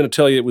 I'm going to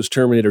tell you, it was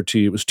Terminator 2.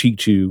 It was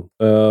T2.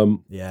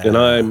 And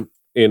I'm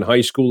in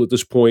high school at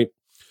this point.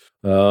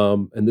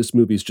 And this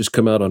movie's just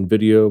come out on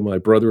video. My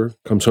brother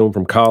comes home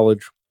from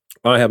college.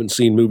 I haven't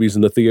seen movies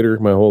in the theater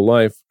my whole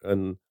life.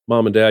 And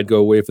mom and dad go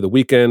away for the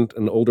weekend.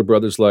 And the older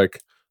brother's like,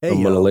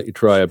 I'm going to let you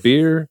try a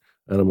beer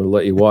and I'm going to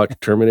let you watch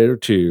Terminator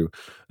 2.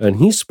 And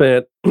he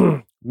spent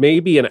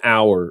maybe an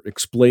hour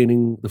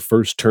explaining the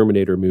first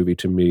Terminator movie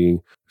to me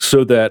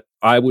so that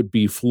I would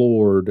be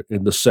floored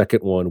in the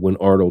second one when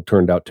Arnold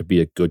turned out to be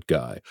a good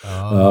guy.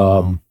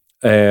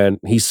 And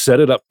he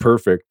set it up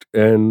perfect.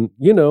 And,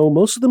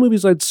 most of the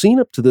movies I'd seen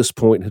up to this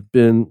point had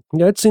been,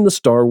 I'd seen the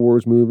Star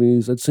Wars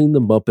movies, I'd seen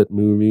the Muppet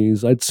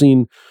movies, I'd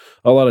seen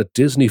a lot of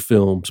Disney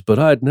films, but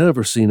I'd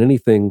never seen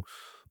anything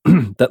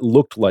that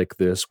looked like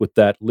this with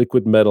that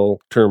liquid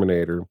metal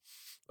Terminator.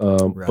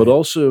 But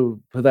also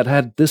that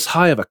had this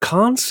high of a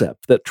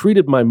concept that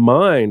treated my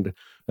mind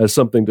as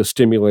something to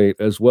stimulate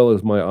as well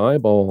as my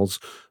eyeballs.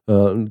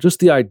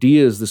 Just the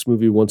ideas this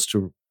movie wants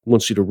you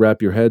to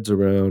wrap your heads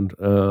around.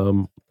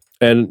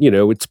 And,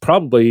 it's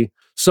probably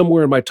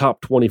somewhere in my top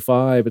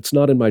 25. It's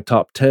not in my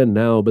top 10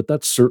 now, but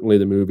that's certainly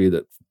the movie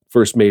that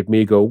first made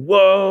me go,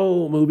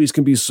 whoa, movies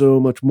can be so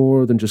much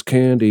more than just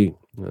candy.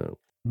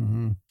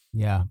 Mm-hmm.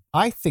 Yeah.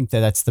 I think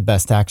that's the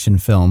best action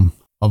film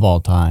of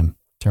all time,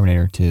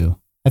 Terminator 2.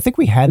 I think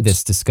we had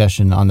this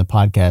discussion on the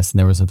podcast and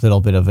there was a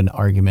little bit of an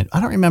argument. I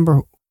don't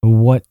remember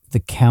what the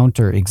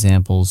counter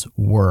examples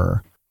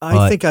were.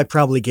 I think I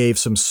probably gave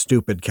some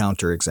stupid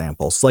counter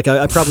examples. Like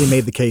I probably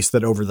made the case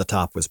that Over the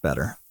Top was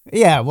better.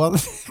 Yeah, well,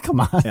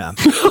 come on. Yeah.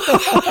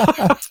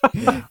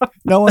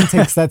 No one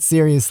takes that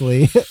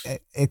seriously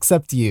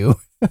except you.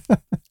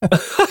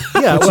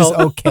 Yeah, which is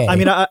okay. I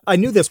mean, I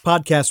knew this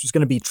podcast was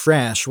going to be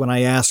trash when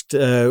I asked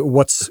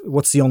what's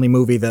the only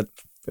movie that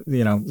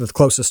the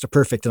closest to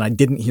perfect, and I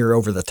didn't hear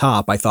Over the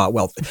Top. I thought,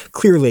 well,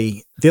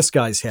 clearly this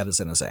guy's head is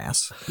in his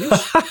ass.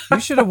 You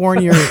should have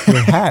worn your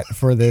hat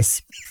for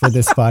this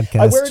podcast.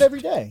 I wear it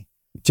every day.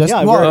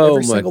 I wear it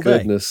every single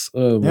day.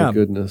 Oh my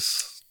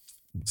goodness.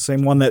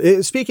 Same one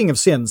that, speaking of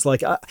sins,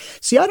 like, I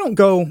don't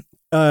go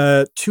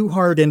too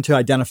hard into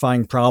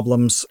identifying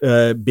problems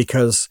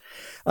because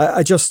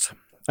I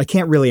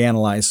can't really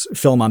analyze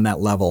film on that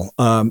level.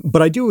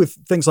 But I do with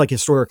things like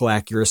historical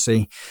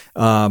accuracy,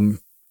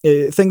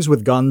 things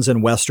with guns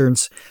and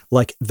Westerns,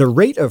 like the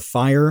rate of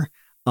fire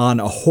on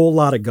a whole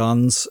lot of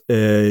guns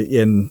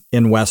in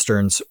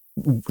Westerns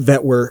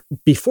that were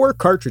before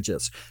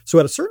cartridges. So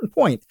at a certain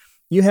point,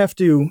 you have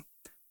to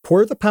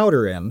pour the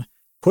powder in,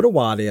 put a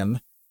wad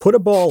in, put a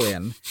ball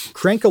in,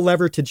 crank a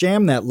lever to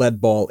jam that lead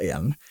ball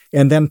in,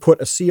 and then put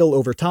a seal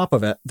over top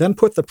of it, then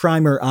put the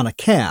primer on a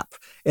cap,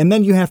 and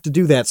then you have to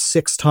do that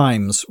 6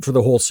 times for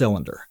the whole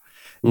cylinder.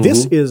 Mm-hmm.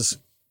 This is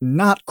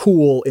not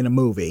cool in a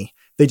movie.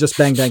 They just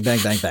bang, bang, bang,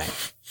 bang, bang.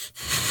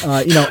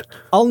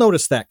 I'll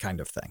notice that kind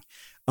of thing.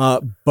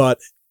 But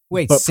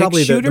wait, but 6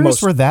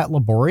 shooters were that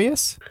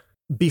laborious?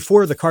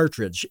 Before the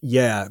cartridge,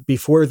 yeah.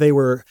 Before they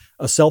were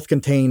a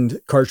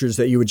self-contained cartridge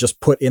that you would just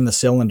put in the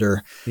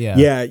cylinder.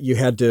 Yeah, you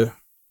had to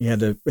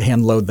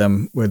hand load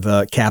them with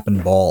a cap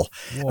and ball.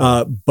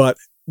 But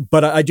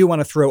I do want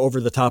to throw over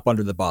the top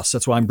under the bus.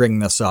 That's why I'm bringing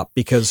this up,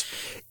 because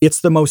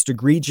it's the most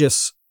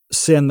egregious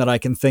sin that I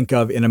can think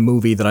of in a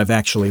movie that I've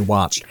actually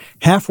watched.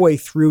 Halfway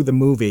through the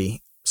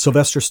movie,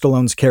 Sylvester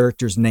Stallone's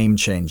character's name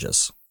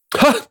changes.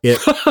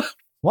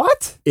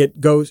 What? It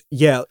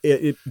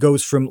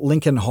goes from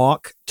Lincoln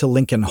Hawk to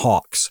Lincoln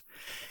Hawks.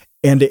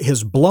 And it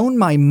has blown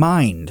my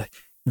mind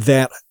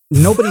that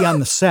nobody on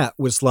the set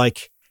was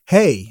like,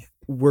 hey,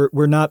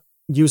 we're not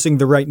using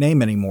the right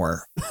name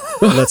anymore.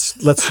 Let's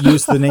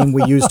use the name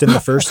we used in the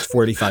first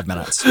 45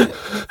 minutes.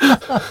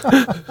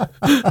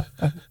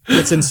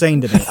 It's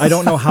insane to me. I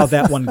don't know how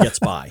that one gets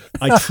by.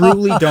 I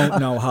truly don't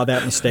know how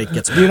that mistake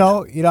gets by. You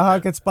know how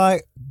it gets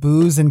by?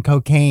 Booze and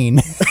cocaine.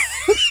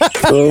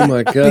 Oh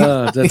my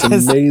God, that's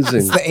amazing.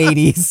 It's the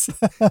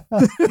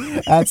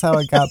 80s. That's how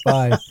it got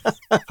by.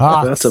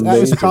 Hawks. That's amazing. That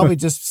was probably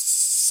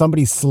just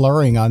somebody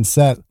slurring on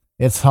set.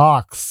 It's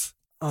Hawks.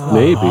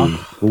 Maybe.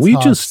 We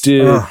just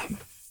did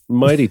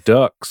Mighty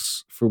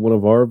Ducks for one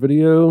of our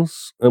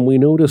videos, and we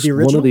noticed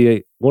one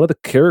of the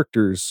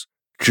characters'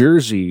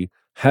 jersey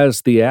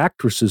has the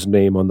actress's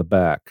name on the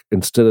back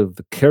instead of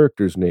the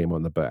character's name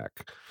on the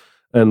back.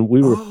 And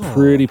we were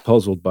pretty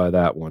puzzled by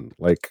that one.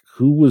 Like,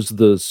 who was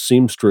the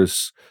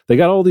seamstress? They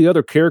got all the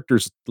other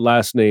characters'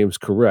 last names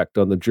correct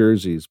on the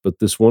jerseys, but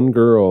this one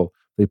girl,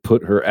 they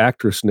put her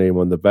actress name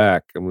on the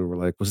back, and we were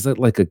like, was that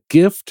like a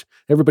gift?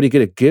 Everybody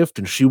get a gift,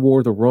 and she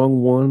wore the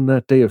wrong one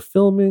that day of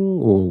filming,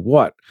 or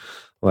what?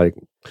 Like,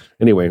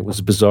 anyway, it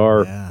was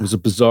bizarre. Yeah. It was a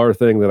bizarre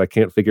thing that I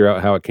can't figure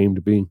out how it came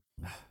to be.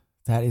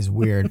 That is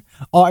weird.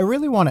 I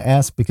really want to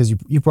ask, because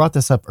you brought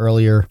this up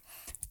earlier,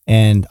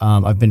 and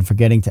I've been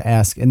forgetting to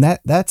ask, and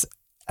that's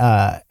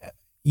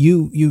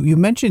you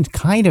mentioned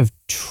kind of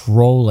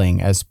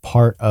trolling as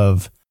part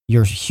of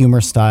your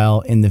humor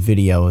style in the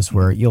videos,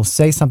 where you'll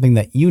say something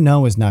that you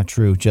know is not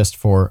true just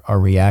for a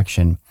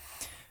reaction.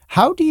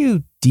 How do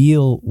you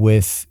deal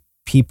with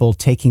people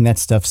taking that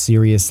stuff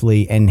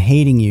seriously and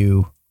hating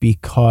you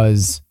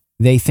because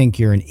they think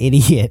you're an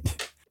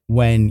idiot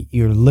when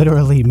you're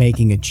literally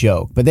making a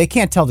joke, but they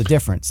can't tell the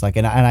difference? Like,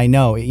 and I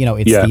know,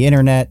 it's the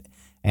internet,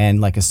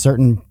 and like a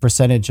certain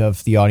percentage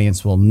of the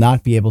audience will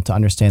not be able to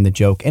understand the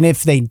joke. And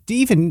if they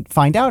even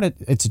find out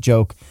it's a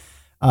joke,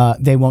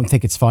 they won't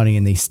think it's funny,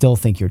 and they still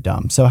think you're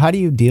dumb. So how do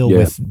you deal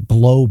with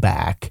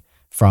blowback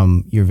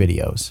from your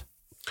videos?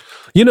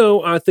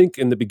 I think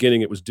in the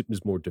beginning it was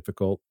more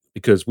difficult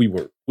because we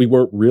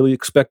weren't really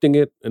expecting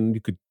it, and you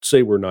could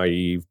say we're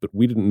naive, but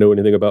we didn't know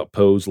anything about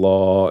Poe's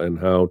law and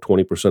how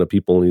 20% of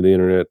people on the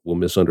internet will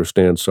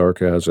misunderstand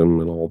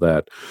sarcasm and all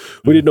that.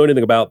 We didn't know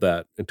anything about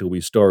that until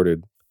we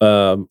started.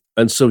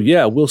 And so,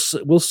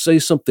 we'll say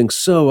something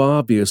so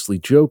obviously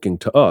joking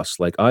to us,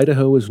 like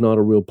Idaho is not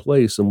a real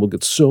place, and we'll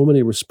get so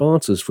many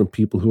responses from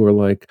people who are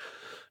like,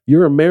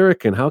 "You're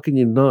American. How can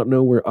you not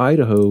know where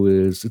Idaho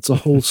is? It's a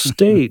whole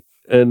state."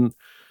 And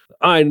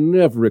I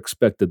never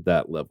expected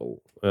that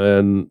level.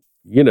 And,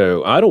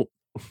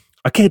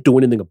 I can't do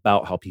anything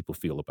about how people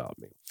feel about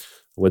me,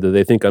 whether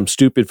they think I'm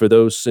stupid for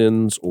those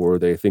sins or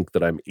they think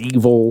that I'm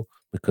evil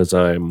because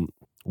I'm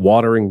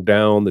watering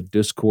down the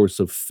discourse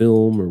of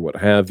film or what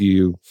have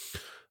you.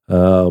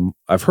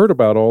 I've heard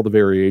about all the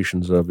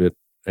variations of it,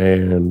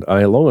 and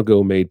I long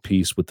ago made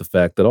peace with the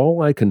fact that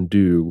all I can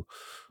do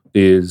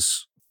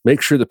is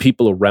make sure the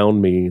people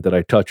around me that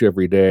I touch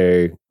every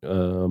day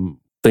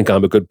think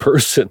I'm a good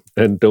person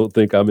and don't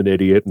think I'm an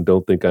idiot and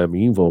don't think I'm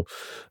evil.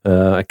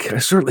 I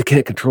certainly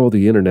can't control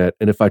the internet,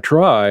 and if I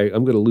try,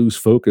 I'm going to lose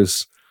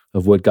focus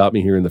of what got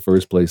me here in the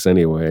first place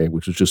anyway,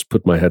 which was just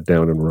put my head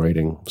down in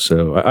writing.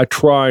 So I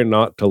try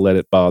not to let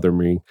it bother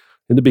me.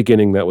 In the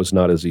beginning, that was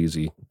not as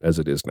easy as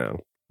it is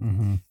now.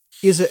 Mm-hmm.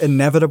 Is it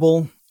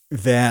inevitable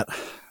that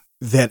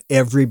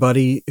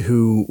everybody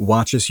who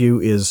watches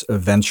you is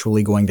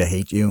eventually going to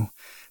hate you?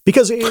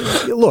 Because,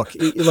 look,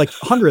 like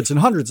hundreds and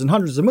hundreds and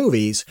hundreds of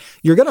movies,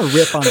 you're going to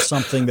rip on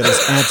something that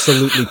is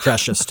absolutely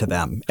precious to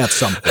them at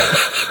some point.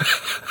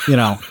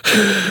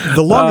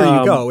 The longer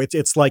you go,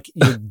 it's like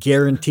you're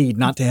guaranteed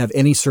not to have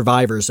any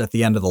survivors at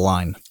the end of the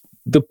line.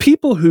 The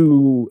people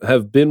who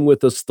have been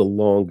with us the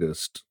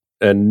longest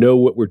and know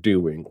what we're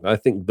doing, I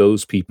think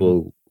those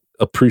people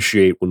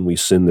appreciate when we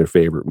send their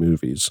favorite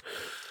movies.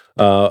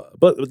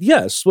 But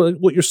yes,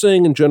 what you're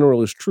saying in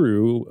general is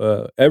true.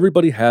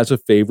 Everybody has a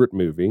favorite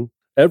movie.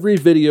 Every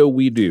video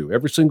we do,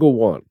 every single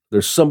one,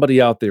 there's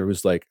somebody out there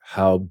who's like,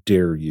 "How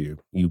dare you?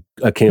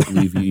 I can't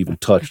believe you even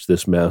touched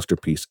this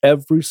masterpiece."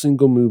 Every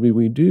single movie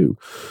we do,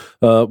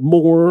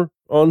 more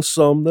on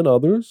some than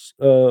others,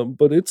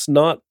 but it's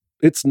not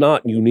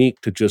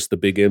unique to just the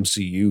big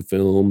MCU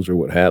films or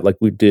what have. Like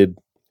what did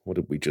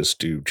we just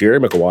do? Jerry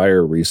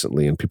Maguire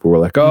recently, and people were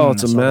like, "Oh,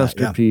 it's a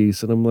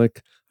masterpiece," and I'm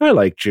like, I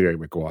like Jerry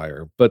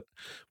Maguire, but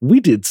we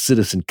did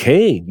Citizen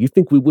Kane. You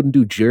think we wouldn't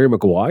do Jerry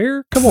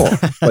Maguire? Come on,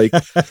 like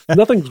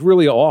nothing's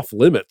really off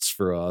limits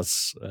for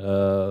us.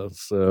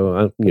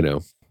 So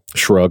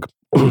shrug.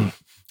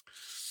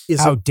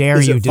 How dare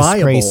you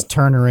disgrace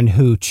Turner and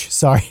Hooch?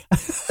 Sorry.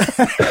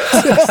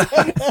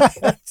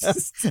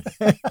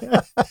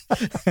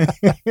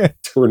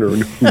 Turner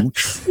and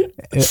Hooch.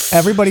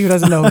 Everybody who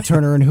doesn't know who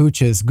Turner and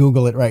Hooch is,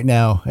 Google it right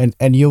now,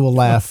 and you will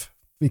laugh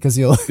because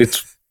you'll.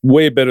 It's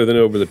way better than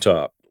Over the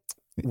Top.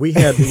 We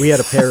had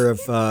a pair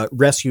of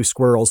rescue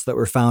squirrels that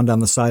were found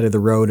on the side of the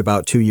road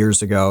about 2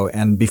 years ago,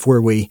 and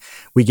before we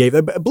gave, I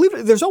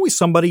believe there's always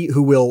somebody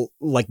who will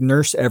like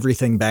nurse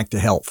everything back to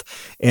health,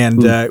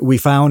 and we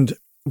found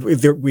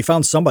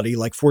somebody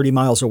like 40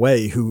 miles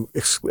away who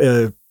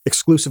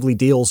exclusively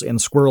deals in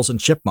squirrels and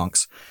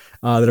chipmunks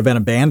that have been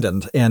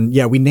abandoned, and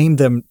we named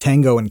them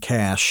Tango and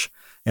Cash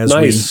as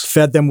we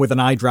fed them with an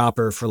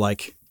eyedropper for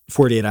like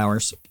 48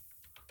 hours.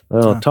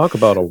 Talk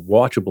about a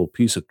watchable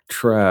piece of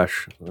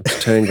trash.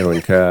 That's Tango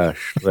and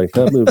Cash. Like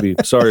that movie.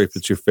 Sorry if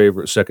it's your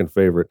second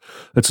favorite.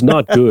 It's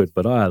not good,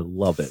 but I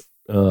love it.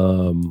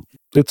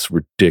 It's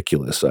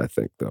ridiculous, I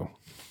think, though.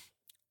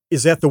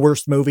 Is that the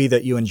worst movie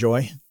that you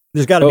enjoy?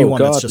 There's got to be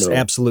one that's just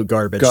absolute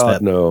garbage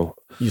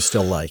you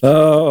still like.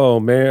 Oh,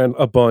 man,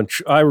 a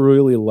bunch. I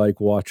really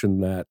like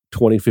watching that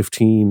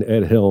 2015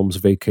 Ed Helms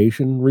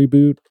Vacation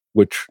reboot,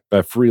 which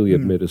I freely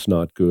admit is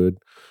not good.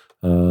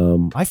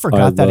 I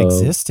forgot that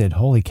existed.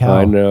 Holy cow.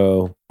 I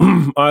know.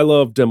 I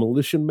love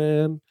Demolition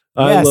Man.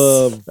 Yes. I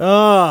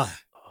love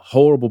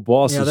Horrible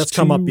Bosses. Yeah, that's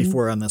come up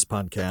before on this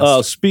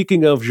podcast.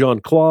 Speaking of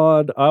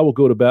Jean-Claude, I will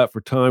go to bat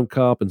for Time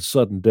Cop and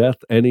Sudden Death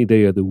any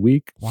day of the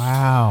week.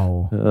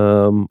 Wow.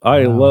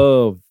 I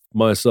love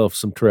myself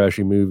some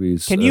trashy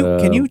movies. Can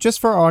you, just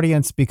for our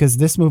audience, because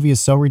this movie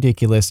is so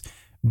ridiculous,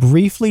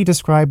 briefly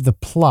describe the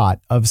plot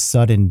of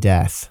Sudden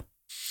Death?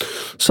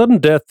 Sudden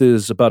Death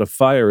is about a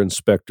fire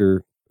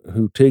inspector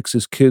who takes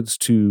his kids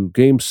to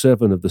Game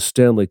 7 of the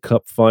Stanley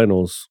Cup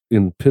Finals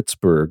in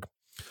Pittsburgh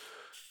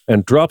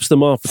and drops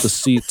them off at the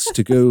seats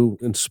to go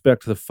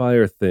inspect the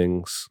fire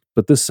things.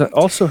 But this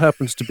also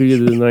happens to be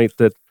the night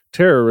that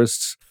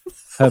terrorists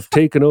have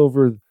taken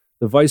over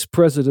the vice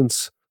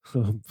president's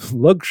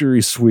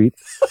luxury suite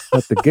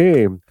at the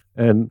game.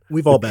 And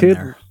we've all been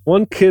there.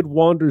 One kid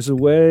wanders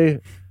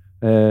away,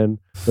 and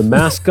the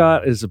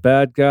mascot is a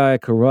bad guy,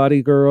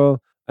 Karate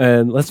Girl.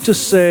 And let's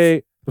just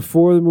say,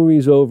 before the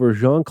movie's over,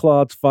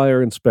 Jean-Claude's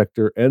fire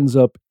inspector ends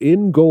up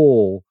in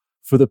goal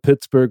for the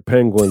Pittsburgh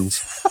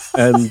Penguins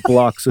and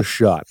blocks a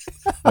shot.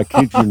 I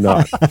kid you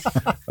not.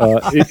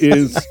 It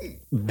is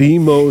the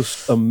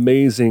most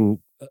amazing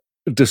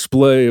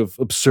display of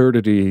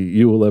absurdity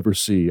you will ever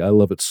see. I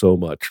love it so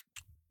much.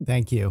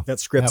 Thank you. That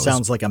script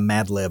sounds like a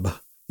Mad Lib.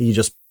 You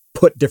just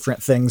put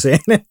different things in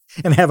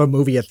and have a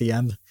movie at the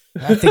end.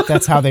 I think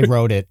that's how they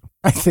wrote it.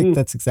 I think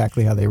that's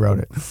exactly how they wrote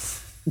it.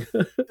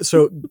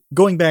 So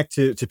going back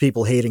to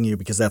people hating you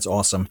because that's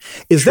awesome.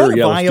 Is that a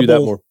viable? Let's do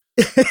that more.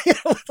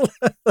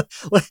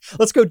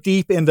 Let's go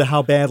deep into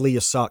how badly you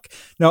suck.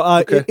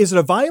 Now, is it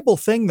a viable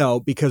thing though?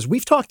 Because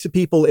we've talked to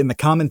people in the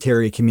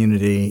commentary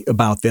community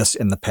about this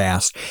in the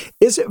past.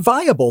 Is it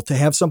viable to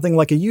have something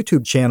like a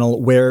YouTube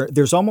channel where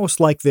there's almost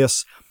like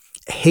this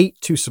hate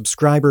to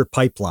subscriber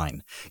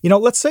pipeline?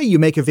 Let's say you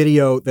make a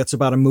video that's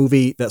about a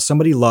movie that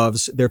somebody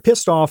loves. They're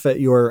pissed off at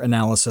your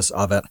analysis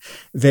of it.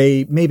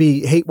 They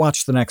maybe hate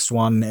watch the next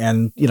one.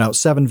 And,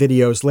 7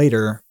 videos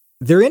later,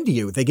 they're into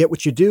you. They get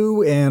what you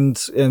do and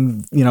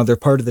they're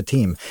part of the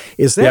team.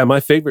 Is that? Yeah, my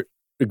favorite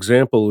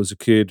example is a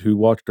kid who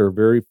watched our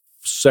very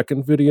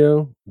second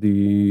video,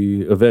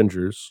 the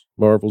Avengers,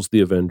 Marvel's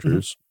The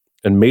Avengers,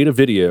 and made a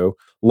video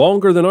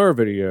longer than our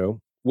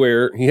video,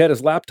 where he had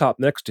his laptop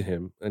next to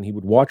him and he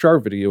would watch our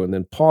video and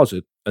then pause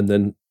it and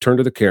then turn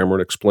to the camera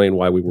and explain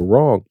why we were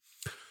wrong.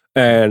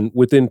 And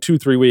within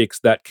 2-3 weeks,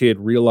 that kid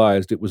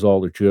realized it was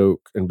all a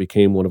joke and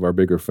became one of our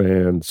bigger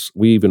fans.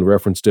 We even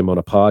referenced him on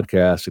a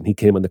podcast and he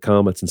came in the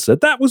comments and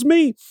said, "That was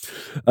me."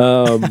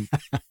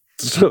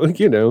 So,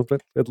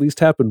 that at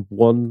least happened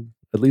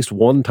at least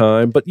one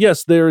time. But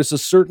yes, there is a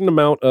certain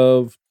amount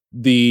of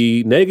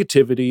the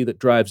negativity that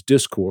drives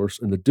discourse,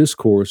 and the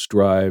discourse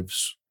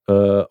drives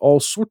all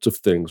sorts of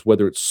things,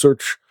 whether it's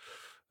search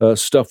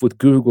stuff with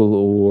Google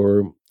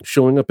or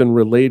showing up in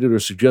related or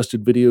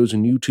suggested videos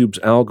in YouTube's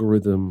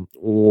algorithm,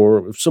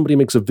 or if somebody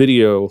makes a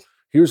video,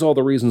 here's all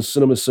the reasons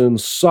CinemaSins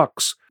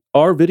sucks.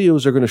 Our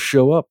videos are going to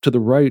show up to the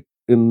right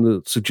in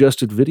the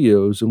suggested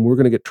videos, and we're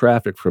going to get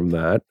traffic from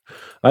that.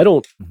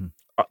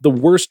 The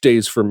worst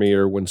days for me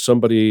are when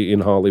somebody in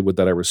Hollywood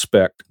that I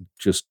respect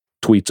just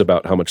tweets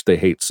about how much they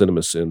hate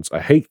CinemaSins. I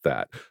hate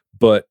that,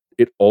 but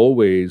it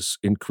always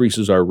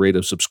increases our rate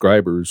of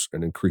subscribers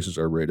and increases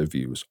our rate of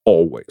views,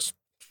 always.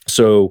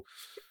 So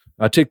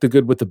I take the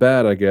good with the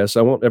bad, I guess.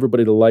 I want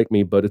everybody to like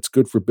me, but it's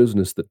good for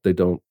business that they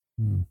don't.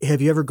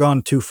 Have you ever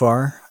gone too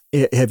far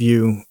Have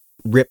you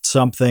ripped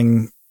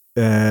something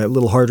a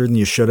little harder than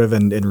you should have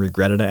and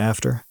regretted it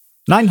after?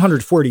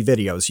 940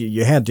 videos.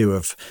 You had to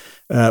have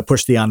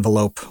pushed the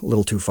envelope a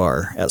little too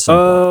far at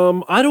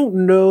some point. I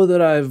don't know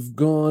that I've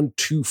gone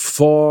too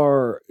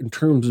far in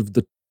terms of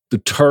the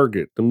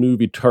target, the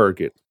movie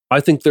target. I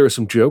think there are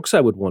some jokes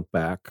I would want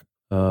back.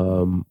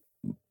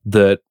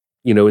 That,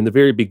 in the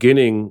very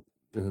beginning,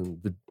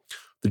 the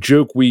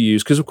joke we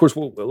use, because of course,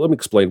 let me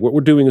explain. What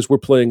we're doing is we're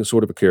playing a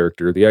sort of a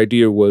character. The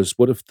idea was,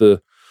 what if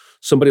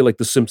somebody like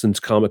the Simpsons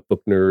comic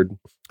book nerd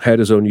had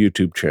his own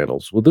YouTube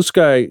channels? Well, this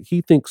guy,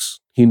 he thinks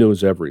he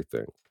knows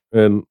everything,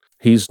 and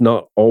he's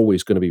not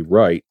always going to be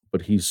right,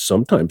 but he's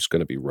sometimes going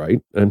to be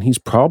right, and he's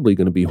probably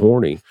going to be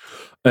horny.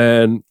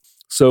 And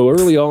so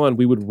early on,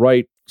 we would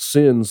write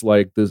sins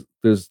like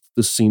this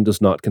scene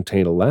does not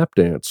contain a lap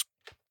dance,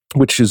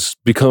 which has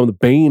become the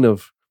bane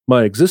of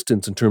my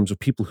existence in terms of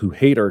people who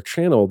hate our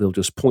channel. They'll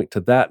just point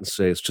to that and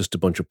say it's just a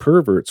bunch of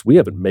perverts. We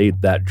haven't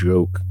made that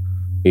joke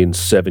in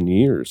 7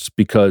 years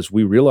because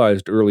we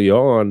realized early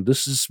on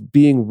this is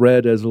being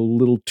read as a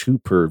little too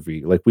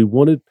pervy. Like, we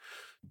wanted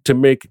to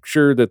make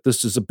sure that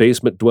this is a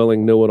basement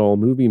dwelling know-it-all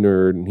movie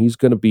nerd, and he's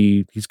going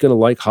to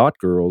like hot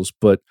girls,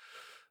 but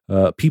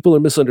people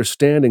are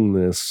misunderstanding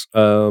this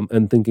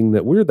and thinking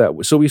that we're that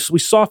way. So we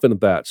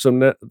softened that. So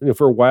now,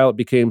 for a while it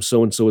became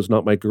so-and-so is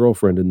not my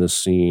girlfriend in this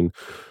scene.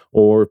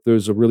 Or if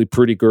there's a really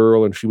pretty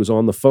girl and she was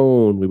on the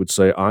phone, we would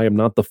say, I am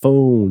not the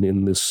phone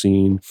in this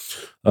scene.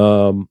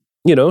 So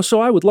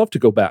I would love to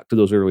go back to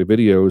those early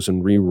videos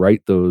and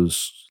rewrite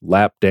those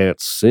lap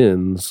dance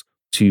sins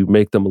to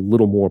make them a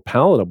little more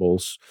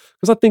palatable.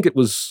 Because I think it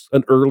was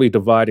an early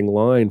dividing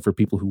line for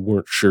people who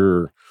weren't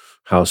sure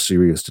how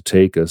serious to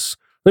take us.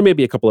 There may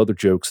be a couple other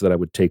jokes that I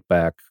would take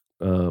back,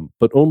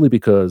 but only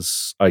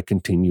because I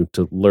continue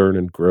to learn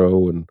and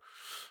grow. And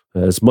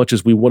as much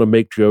as we want to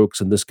make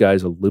jokes and this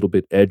guy's a little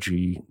bit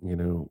edgy,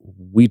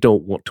 we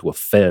don't want to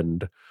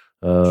offend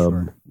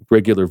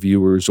regular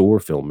viewers or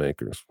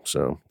filmmakers.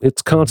 So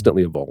it's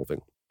constantly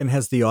evolving. And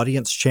has the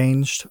audience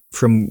changed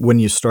from when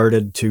you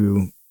started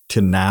to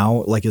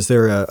now? Like, is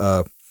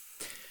there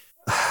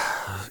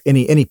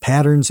any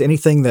patterns,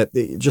 anything that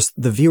just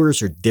the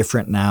viewers are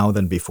different now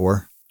than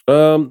before?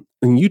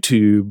 In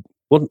YouTube,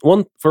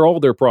 one for all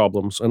their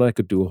problems, and I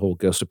could do a whole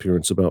guest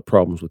appearance about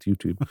problems with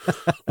YouTube,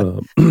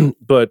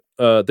 but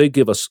they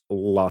give us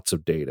lots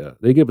of data.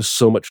 They give us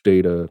so much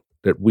data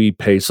that we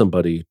pay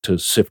somebody to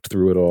sift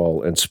through it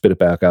all and spit it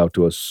back out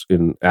to us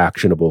in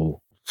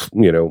actionable,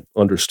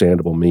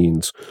 understandable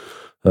means.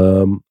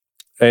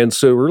 And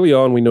so early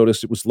on, we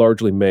noticed it was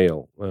largely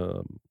male,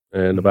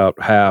 and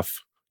about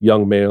half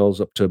young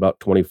males up to about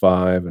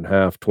 25 and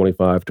half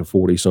 25 to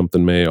 40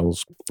 something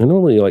males. And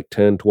only like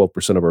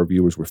 10-12% of our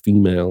viewers were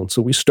female. And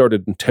so we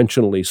started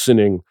intentionally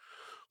sinning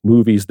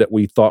movies that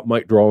we thought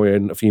might draw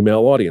in a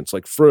female audience,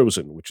 like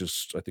Frozen, which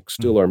is, I think,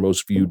 still our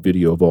most viewed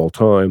video of all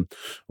time,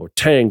 or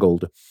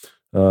Tangled.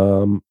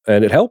 And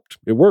it helped.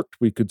 It worked.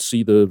 We could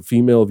see the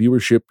female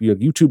viewership.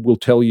 YouTube will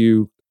tell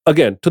you,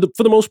 again, for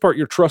the most part,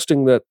 you're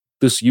trusting that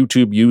this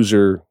YouTube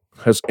user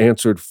has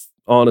answered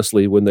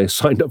honestly when they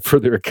signed up for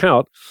their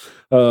account,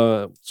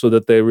 so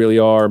that they really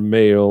are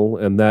male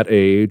and that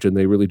age, and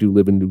they really do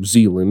live in New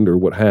Zealand or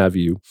what have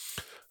you.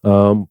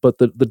 But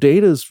the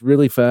data is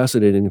really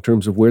fascinating in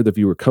terms of where the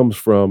viewer comes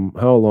from,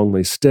 how long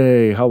they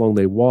stay, how long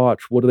they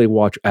watch, what do they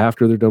watch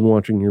after they're done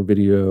watching your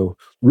video.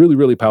 Really,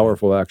 really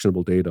powerful,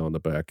 actionable data on the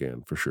back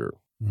end, for sure.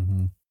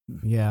 Mm-hmm.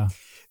 Yeah.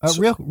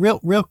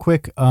 Real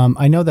quick.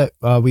 I know that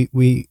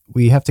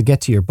we have to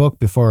get to your book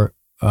before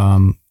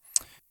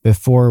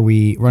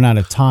we run out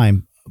of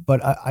time.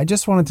 But I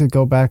just wanted to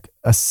go back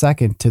a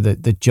second to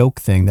the joke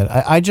thing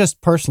that I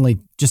just personally,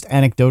 just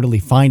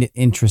anecdotally find it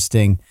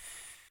interesting,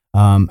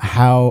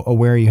 how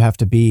aware you have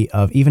to be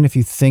of, even if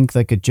you think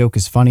like a joke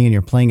is funny and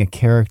you're playing a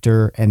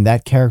character and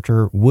that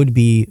character would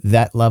be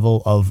that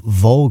level of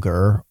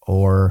vulgar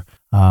or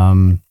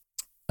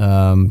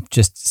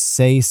just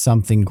say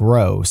something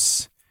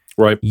gross.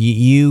 Right.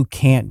 You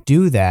can't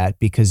do that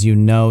because you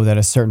know that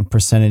a certain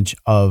percentage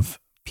of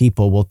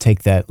people will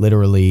take that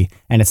literally,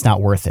 and it's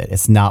not worth it.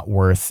 It's not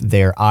worth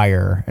their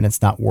ire, and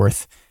it's not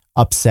worth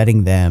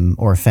upsetting them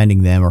or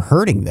offending them or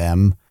hurting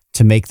them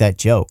to make that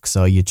joke.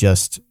 So you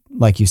just,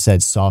 like you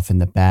said, soften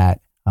the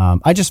bat.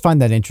 I just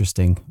find that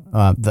interesting.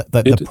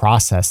 The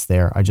process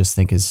there, I just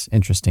think is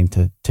interesting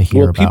to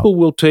hear about. People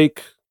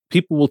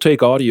will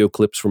take audio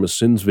clips from a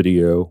Sins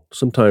video,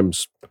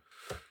 sometimes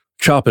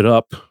chop it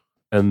up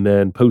and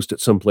then post it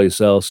someplace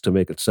else to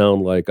make it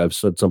sound like I've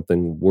said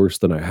something worse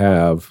than I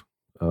have.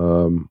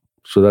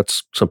 So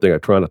that's something I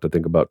try not to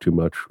think about too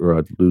much, or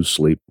I'd lose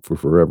sleep for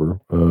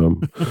forever.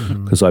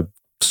 Because I've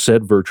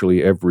said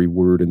virtually every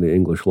word in the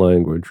English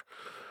language.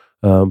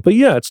 But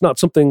yeah, it's not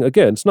something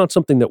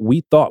that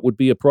we thought would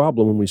be a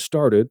problem when we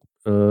started.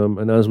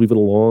 And as we've been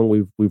along,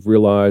 we've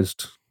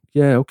realized,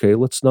 yeah, okay,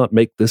 let's not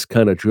make this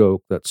kind of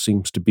joke that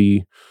seems to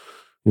be,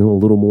 a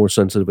little more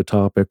sensitive a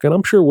topic. And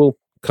I'm sure we'll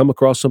come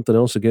across something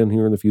else again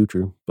here in the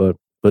future. But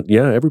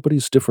yeah,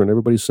 everybody's different.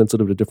 Everybody's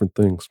sensitive to different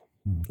things.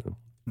 So.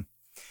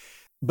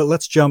 But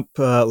let's jump,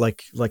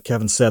 like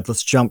Kevin said,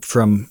 let's jump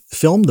from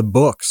film to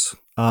books,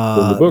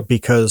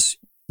 because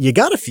you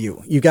got a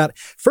few. You got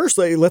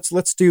firstly,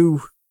 let's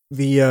do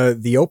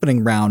the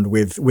opening round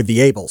with the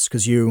Ables,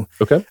 because you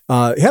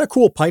had a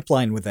cool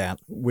pipeline with that,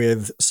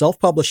 with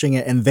self-publishing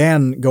it and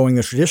then going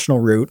the traditional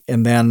route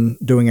and then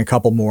doing a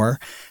couple more.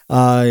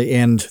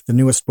 And the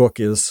newest book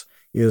is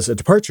a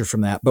departure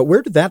from that. But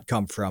where did that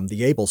come from,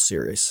 the Ables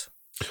series?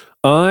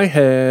 I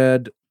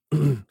had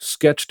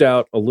sketched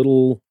out a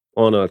little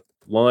on a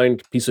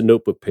lined piece of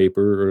notebook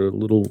paper, a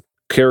little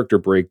character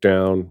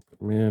breakdown,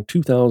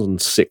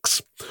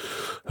 2006.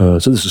 So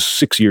this is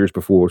 6 years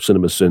before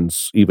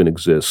CinemaSins even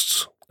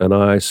exists. And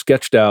I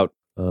sketched out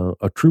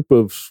a troop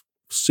of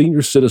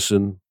senior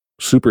citizen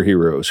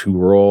superheroes who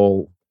were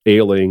all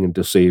ailing and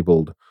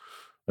disabled.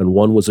 And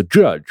one was a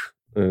judge.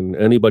 And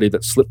anybody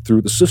that slipped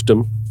through the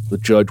system, the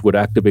judge would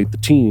activate the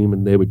team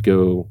and they would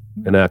go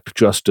enact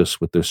justice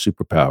with their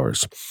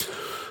superpowers.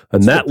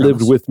 And that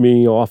lived with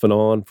me off and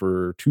on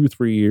for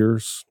 2-3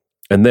 years.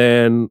 And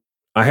then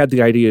I had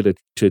the idea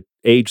to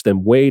age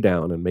them way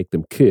down and make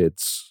them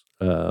kids.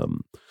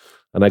 And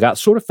I got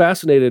sort of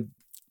fascinated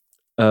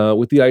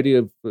with the idea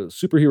of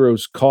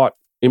superheroes caught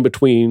in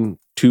between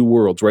two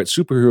worlds, right?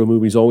 Superhero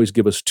movies always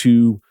give us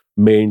two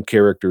main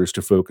characters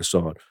to focus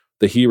on.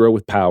 The hero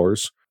with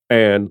powers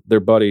and their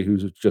buddy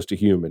who's just a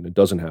human and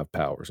doesn't have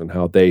powers, and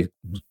how they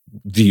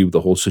view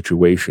the whole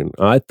situation.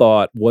 I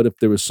thought, what if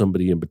there was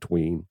somebody in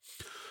between?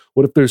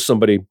 What if there's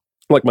somebody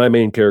like my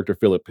main character,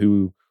 Philip,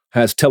 who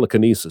has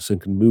telekinesis and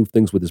can move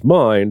things with his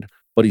mind,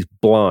 but he's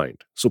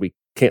blind, so he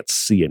can't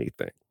see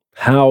anything?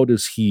 How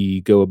does he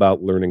go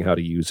about learning how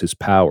to use his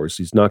powers?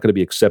 He's not going to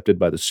be accepted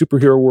by the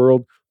superhero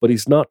world, but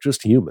he's not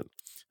just human.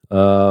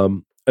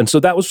 And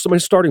so that was my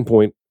starting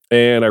point.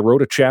 And I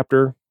wrote a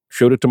chapter,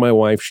 showed it to my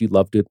wife. She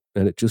loved it,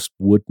 and it just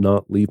would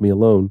not leave me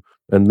alone.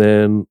 And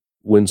then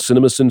when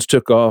CinemaSins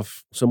took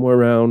off somewhere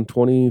around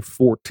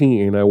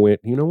 2014, I went,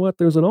 you know what?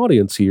 There's an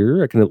audience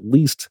here. I can at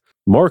least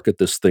market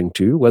this thing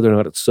to, whether or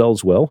not it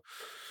sells well.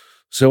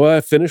 So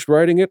I finished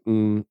writing it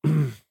and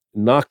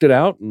knocked it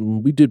out,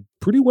 and we did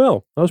pretty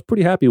well. I was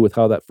pretty happy with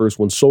how that first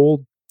one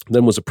sold.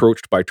 Then was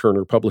approached by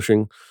Turner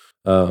Publishing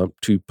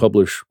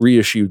to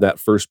reissue that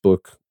first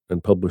book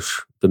and publish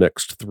the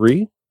next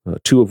 3,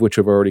 2 of which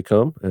have already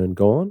come and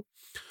gone.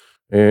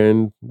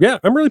 And yeah,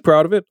 I'm really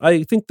proud of it.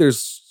 I think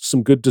there's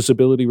some good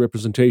disability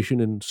representation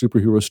in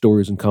superhero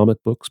stories and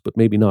comic books, but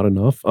maybe not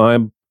enough.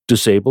 I'm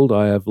disabled.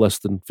 I have less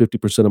than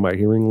 50% of my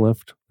hearing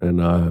left,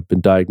 and I've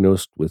been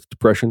diagnosed with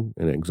depression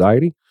and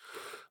anxiety,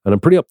 and I'm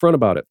pretty upfront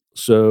about it.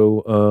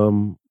 So,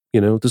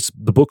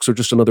 the books are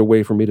just another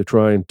way for me to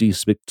try and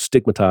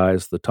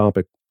destigmatize the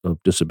topic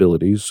of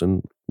disabilities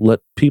and let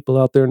people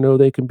out there know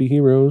they can be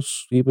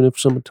heroes, even if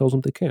someone tells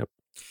them they can't.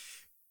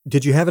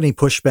 Did you have any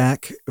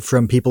pushback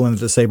from people in the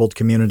disabled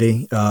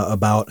community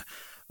about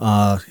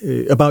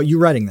you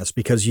writing this?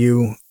 Because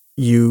you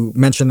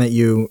mentioned that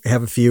you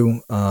have a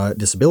few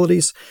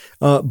disabilities,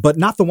 but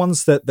not the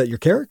ones that your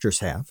characters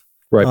have.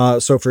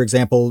 Right. So, for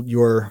example,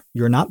 you're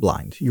not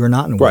blind. You're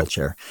not in a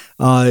wheelchair.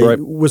 Right.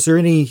 Was there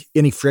any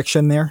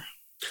friction there?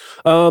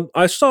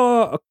 I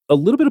saw a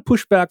little bit of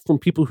pushback from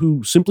people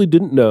who simply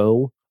didn't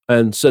know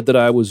and said that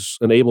I was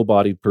an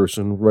able-bodied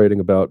person writing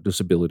about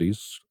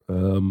disabilities.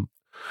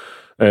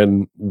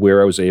 And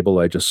where I was able,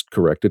 I just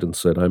corrected and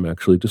said, I'm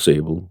actually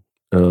disabled.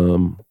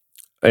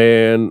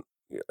 And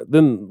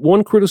then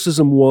one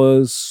criticism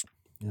was,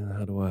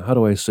 how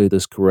do I say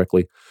this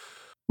correctly?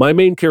 My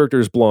main character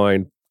is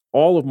blind.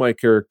 All of my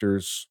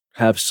characters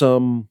have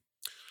something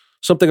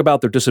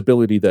about their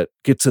disability that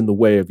gets in the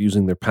way of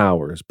using their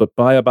powers. But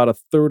by about a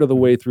third of the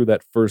way through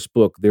that first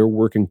book, they're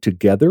working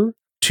together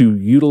to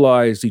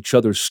utilize each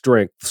other's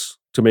strengths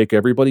to make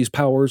everybody's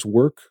powers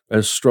work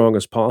as strong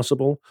as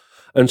possible.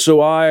 And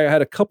so I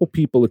had a couple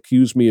people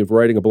accuse me of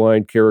writing a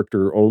blind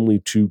character only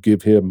to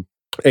give him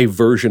a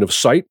version of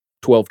sight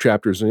 12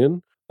 chapters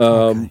in.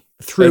 Through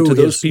and to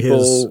those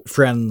his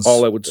friends.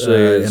 All I would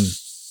say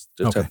is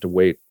just have to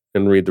wait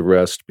and read the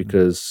rest,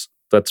 because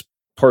that's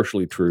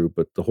partially true,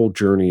 but the whole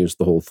journey is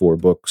the whole 4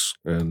 books,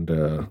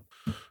 and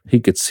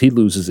he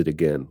loses it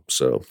again.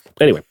 So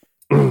anyway.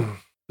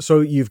 So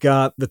you've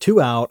got the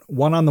 2 out,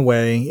 1 on the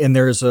way, and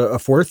there's a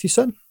 4th, you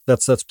said?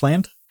 That's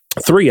planned?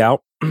 3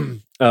 out.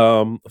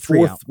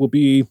 4th will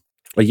be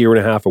a year and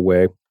a half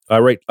away. I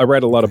write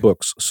a lot of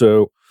books.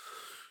 So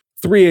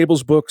 3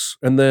 Abel's books,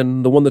 and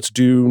then the one that's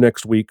due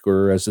next week,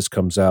 or as this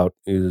comes out,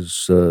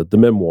 is the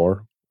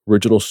memoir,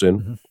 Original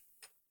Sin,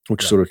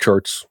 which sort of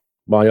charts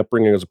my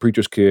upbringing as a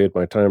preacher's kid,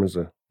 my time as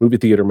a movie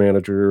theater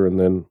manager, and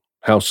then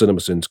how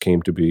CinemaSins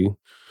came to be.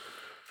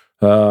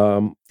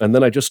 And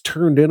then I just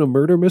turned in a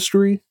murder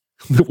mystery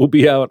that will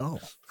be out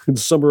in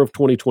summer of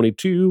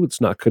 2022. It's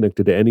not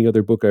connected to any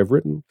other book I've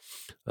written.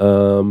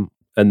 And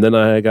then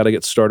I got to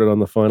get started on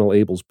the final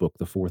Abel's book,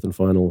 the 4th and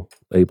final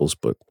Abel's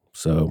book.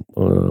 So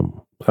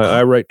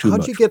I write too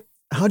much.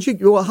 How'd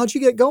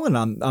you get going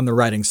on the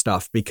writing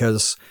stuff?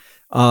 Because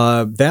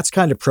that's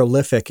kind of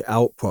prolific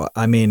output.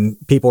 I mean,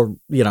 people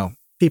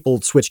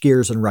switch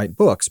gears and write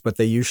books, but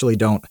they usually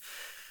don't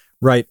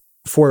Right.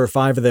 4 or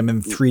 5 of them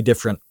in 3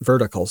 different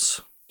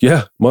verticals.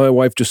 Yeah, my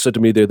wife just said to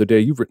me the other day,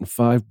 "You've written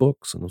 5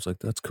 books," and I was like,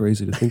 "That's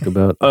crazy to think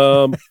about."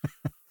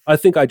 I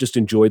think I just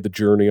enjoyed the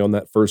journey on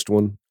that first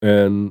one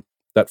and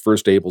that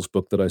first Abel's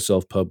book that I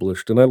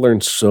self-published, and I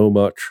learned so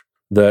much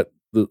that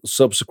the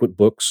subsequent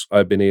books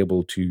I've been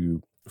able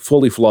to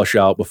fully flush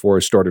out before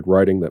I started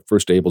writing. That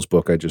first Abel's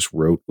book I just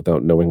wrote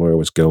without knowing where I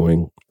was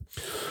going.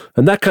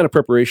 And that kind of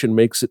preparation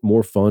makes it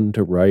more fun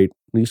to write.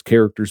 These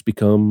characters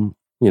become,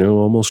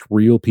 almost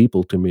real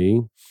people to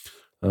me.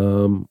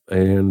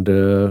 And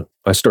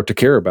I start to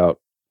care about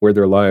where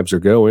their lives are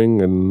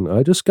going. And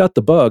I just got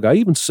the bug. I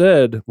even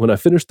said, when I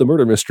finished the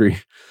murder mystery,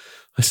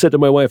 I said to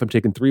my wife, I'm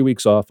taking 3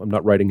 weeks off. I'm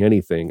not writing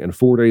anything. And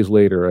 4 days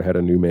later, I had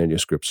a new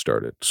manuscript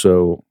started.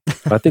 So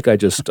I think I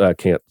just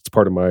can't. It's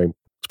part of my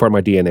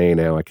DNA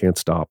now. I can't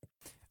stop.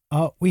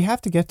 We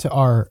have to get to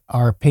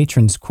our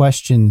patrons'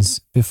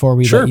 questions before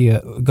we let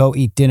you go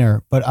eat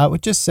dinner. But I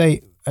would just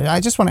say, I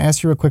just want to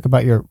ask you real quick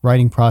about your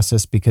writing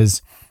process,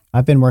 because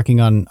I've been working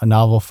on a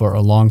novel for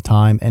a long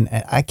time, and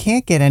I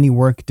can't get any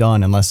work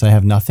done unless I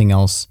have nothing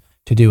else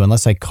to do,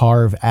 unless I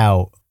carve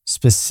out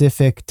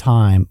specific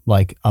time,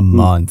 like a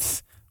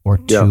month or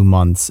 2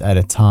 months at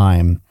a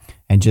time,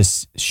 and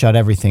just shut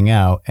everything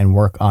out and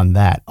work on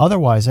that.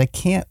 Otherwise, I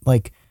can't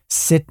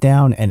sit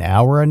down an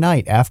hour a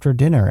night after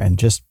dinner and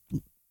just,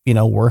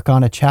 work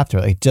on a chapter.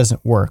 It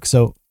doesn't work.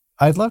 So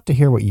I'd love to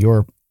hear what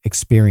your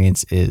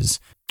experience is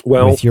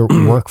with your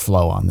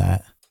workflow on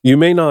that. You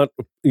may not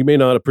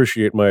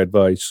appreciate my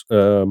advice,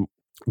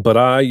 but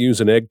I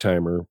use an egg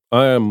timer.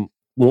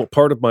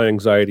 Part of my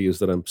anxiety is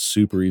that I'm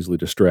super easily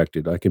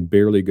distracted. I can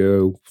barely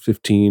go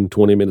 15,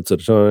 20 minutes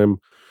at a time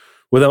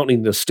without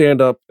needing to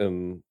stand up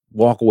and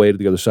walk away to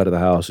the other side of the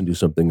house and do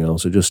something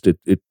else.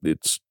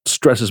 It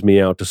stresses me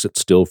out to sit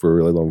still for a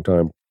really long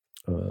time.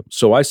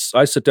 So I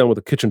sit down with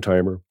a kitchen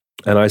timer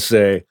and I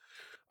say,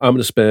 I'm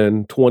going to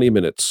spend 20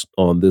 minutes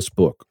on this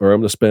book, or I'm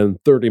going to spend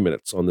 30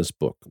 minutes on this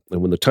book.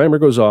 And when the timer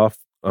goes off,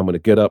 I'm going to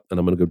get up and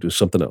I'm going to go do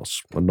something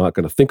else. I'm not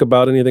going to think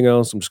about anything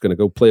else. I'm just going to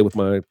go play with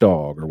my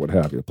dog or what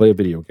have you, play a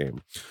video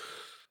game.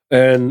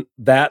 And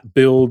that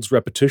builds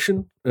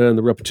repetition, and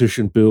the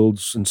repetition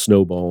builds and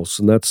snowballs.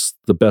 And that's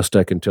the best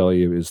I can tell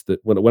you, is that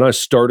when I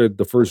started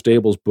the first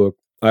Abel's book,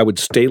 I would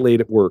stay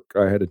late at work.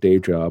 I had a day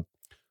job,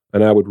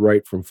 and I would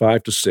write from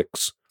 5 to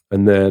 6.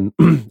 And then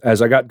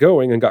as I got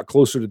going and got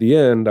closer to the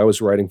end, I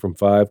was writing from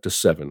 5 to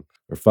 7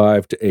 or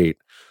 5 to 8,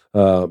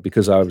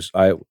 because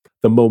the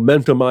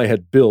momentum I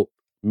had built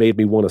made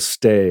me want to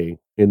stay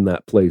in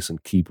that place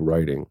and keep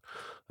writing.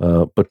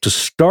 But to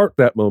start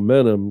that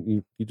momentum,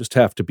 you just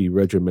have to be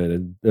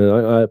regimented.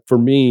 For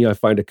me, I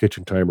find a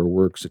kitchen timer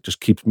works. It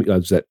just keeps me,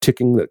 that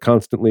ticking that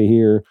constantly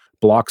here,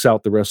 blocks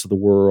out the rest of the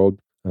world.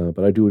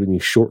 But I do it in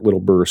these short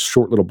little bursts,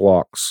 short little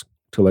blocks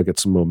till I get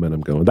some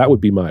momentum going. That would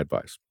be my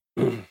advice.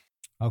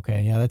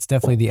 Okay, yeah, that's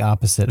definitely the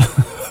opposite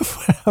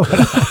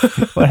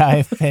of what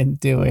I've been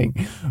doing,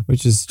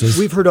 which is just...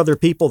 We've heard other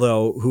people,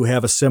 though, who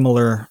have a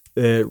similar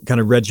kind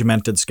of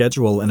regimented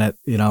schedule, and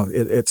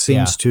it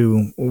seems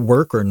to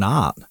work or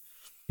not.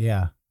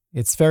 Yeah,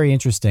 it's very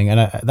interesting,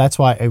 and that's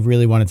why I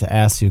really wanted to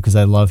ask you, because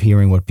I love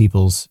hearing what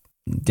people's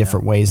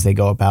different ways they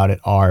go about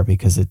it are,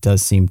 because it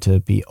does seem to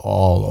be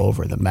all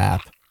over the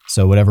map.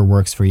 So whatever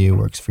works for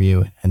you,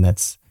 and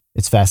it's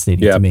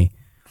fascinating to me.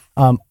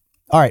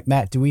 All right,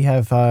 Matt, do we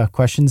have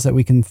questions that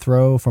we can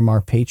throw from our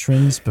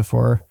patrons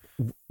before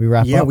we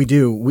wrap up? Yeah, we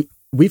do.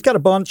 We've got a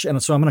bunch,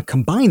 and so I'm going to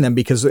combine them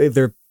because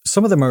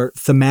some of them are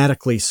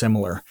thematically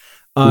similar.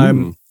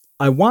 I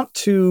want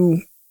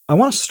to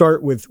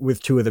start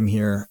with 2 of them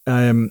here.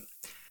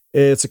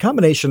 It's a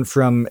combination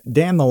from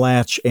Dan the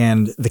Latch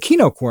and the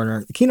Kino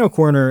Corner. The Kino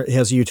Corner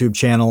has a YouTube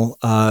channel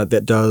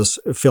that does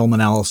film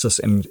analysis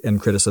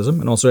and criticism,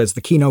 and also has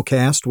the Kino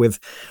Cast with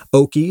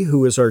Oki, who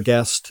was our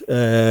guest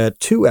 2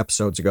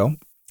 episodes ago.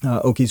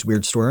 Oki's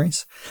Weird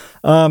Stories.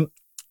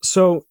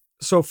 So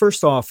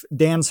first off,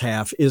 Dan's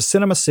half is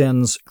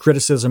CinemaSins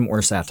criticism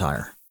or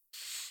satire?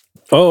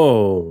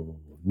 Oh,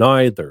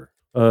 neither.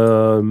 There's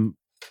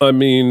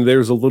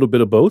a little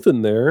bit of both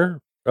in there.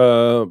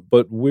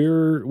 But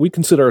we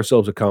consider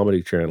ourselves a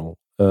comedy channel,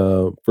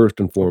 first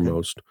and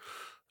foremost.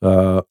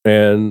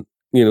 And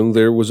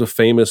there was a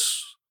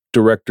famous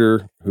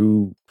director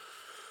who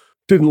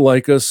didn't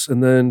like us,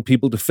 and then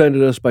people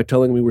defended us by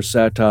telling we were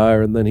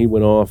satire, and then he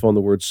went off on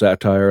the word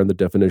satire and the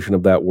definition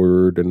of that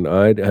word, and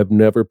I have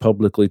never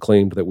publicly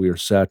claimed that we are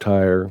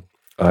satire.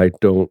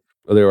 There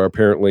are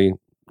apparently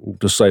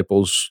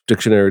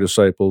dictionary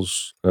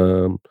disciples.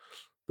 The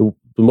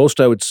most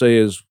I would say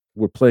is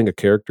we're playing a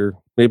character.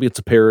 Maybe it's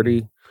a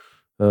parody.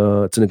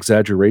 It's an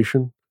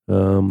exaggeration.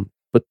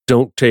 But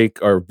don't take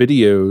our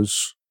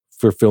videos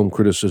for film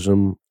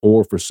criticism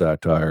or for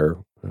satire.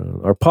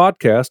 Our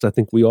podcast, I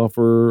think we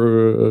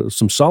offer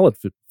some solid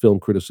film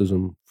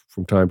criticism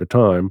from time to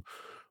time,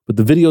 but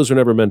the videos are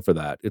never meant for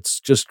that. It's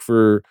just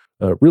for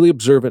really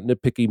observant,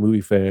 nitpicky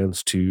movie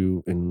fans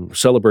to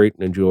celebrate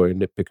and enjoy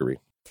nitpickery.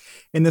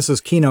 And this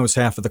is Kino's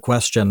half of the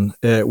question,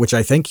 which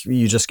I think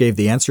you just gave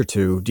the answer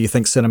to. Do you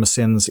think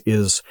CinemaSins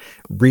is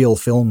real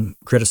film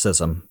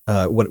criticism,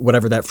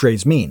 whatever that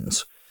phrase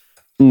means?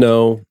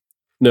 No.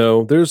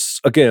 There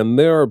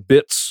are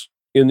bits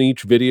in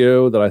each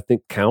video that I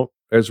think count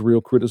as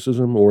real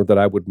criticism, or that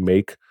I would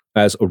make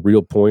as a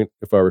real point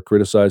if I were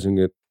criticizing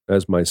it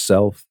as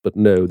myself. But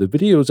no, the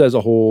videos as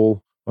a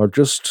whole are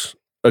just,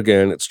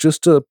 again, it's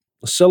just a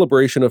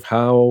celebration of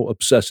how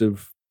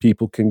obsessive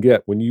people can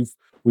get. When you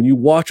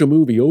watch a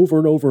movie over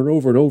and over and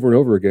over and over and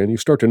over again, you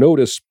start to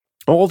notice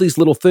all these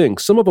little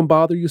things. Some of them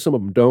bother you, some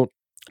of them don't.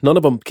 None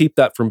of them keep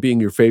that from being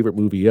your favorite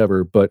movie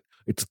ever, but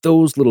it's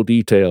those little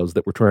details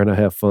that we're trying to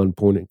have fun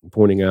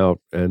pointing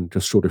out and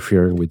just sort of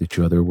sharing with each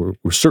other.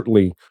 We're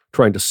certainly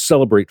trying to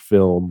celebrate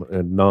film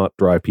and not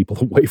drive people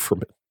away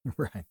from it.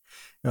 Right.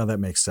 No, that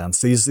makes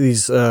sense.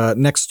 These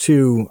next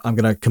two I'm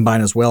going to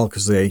combine as well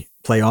because they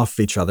play off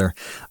each other.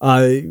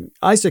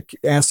 Isaac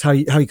asked how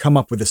you come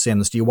up with the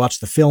sins. Do you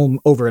watch the film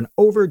over and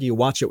over? Do you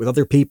watch it with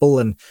other people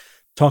and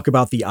talk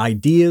about the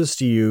ideas?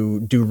 Do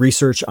you do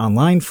research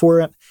online for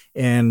it?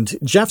 And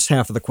Jeff's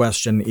half of the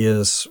question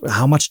is,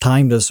 how much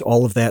time does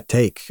all of that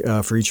take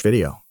for each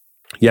video?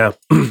 Yeah.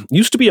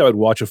 Used to be I would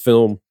watch a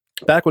film,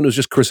 back when it was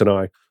just Chris and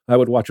I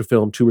would watch a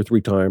film 2 or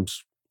 3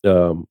 times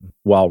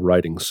while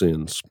writing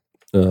Sins.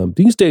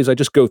 These days, I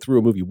just go through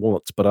a movie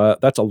once, but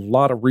that's a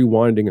lot of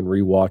rewinding and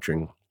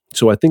rewatching.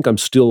 So I think I'm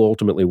still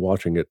ultimately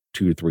watching it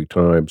 2 to 3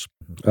 times.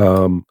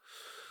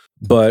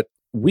 But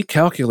we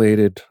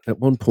calculated at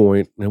one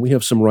point, and we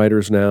have some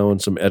writers now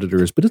and some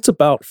editors, but it's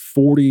about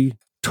 40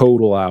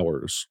 total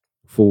hours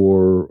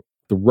for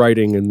the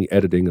writing and the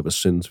editing of a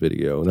Sins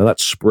video. Now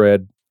that's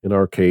spread, in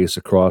our case,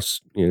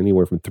 across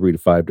anywhere from 3 to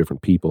 5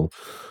 different people.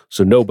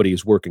 So nobody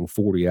is working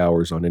 40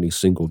 hours on any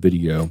single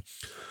video.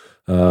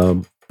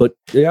 But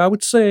yeah, I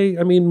would say,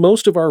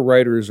 most of our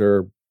writers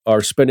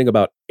are spending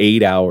about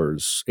 8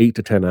 to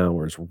 10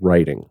 hours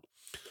writing.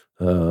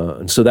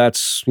 And so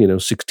that's,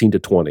 16 to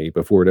 20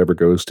 before it ever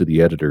goes to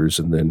the editors.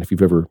 And then if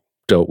you've ever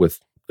dealt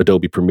with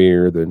Adobe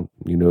Premiere, then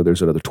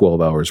there's another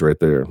 12 hours right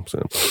there.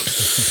 So.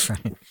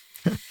 Right.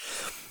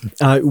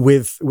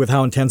 With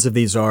how intensive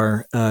these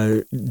are,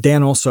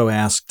 Dan also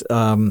asked,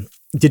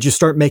 did you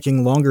start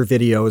making longer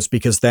videos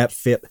because that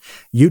fit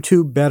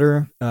YouTube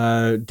better?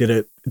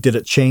 Did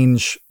it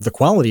change the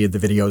quality of the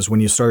videos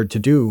when you started to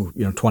do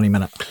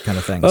 20-minute kind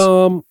of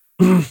things?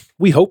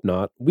 We hope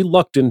not. We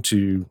lucked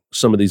into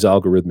some of these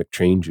algorithmic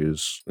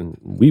changes, and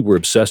we were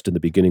obsessed in the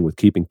beginning with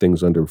keeping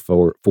things under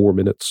 4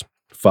 minutes,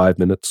 5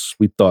 minutes.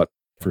 We thought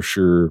for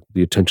sure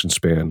the attention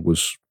span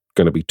was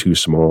going to be too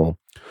small.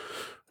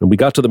 And we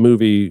got to the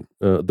movie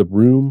The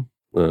Room,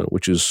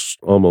 which is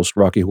almost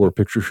Rocky Horror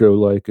Picture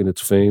Show-like in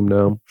its fame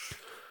now.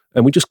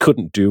 And we just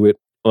couldn't do it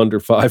under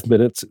 5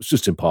 minutes. It was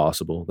just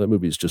impossible. That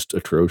movie is just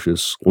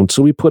atrocious. And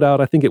so we put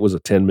out, I think it was a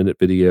 10-minute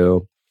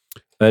video,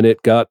 and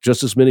it got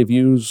just as many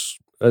views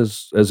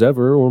as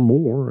ever or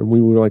more. And we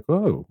were like,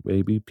 oh,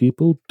 maybe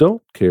people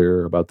don't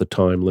care about the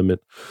time limit.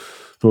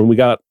 So when we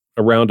got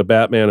around to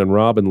Batman and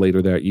Robin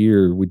later that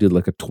year, we did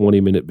like a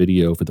 20-minute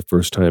video for the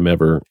first time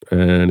ever,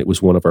 and it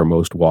was one of our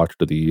most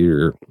watched of the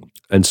year.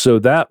 And so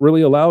that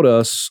really allowed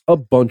us a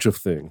bunch of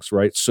things,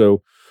 right?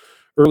 So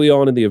early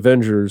on in the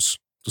Avengers,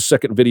 the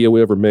second video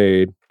we ever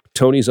made,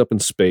 Tony's up in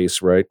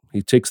space, right?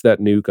 He takes that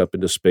nuke up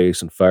into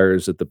space and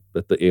fires at the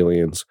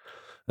aliens,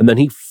 and then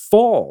he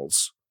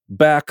falls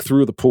back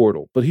through the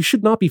portal. But he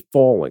should not be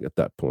falling at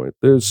that point.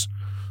 There's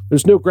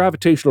no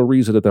gravitational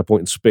reason at that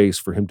point in space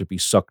for him to be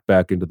sucked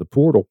back into the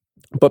portal.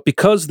 But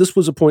because this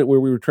was a point where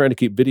we were trying to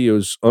keep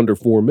videos under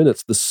 4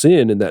 minutes, the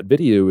sin in that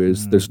video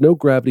is there's no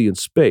gravity in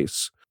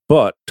space,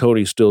 but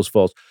Tony still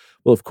falls.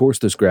 Well, of course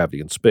there's gravity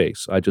in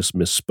space. I just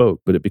misspoke,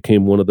 but it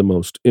became one of the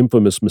most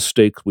infamous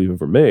mistakes we've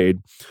ever made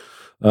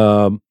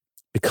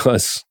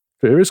because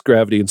there is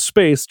gravity in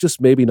space,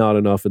 just maybe not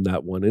enough in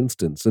that one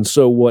instance. And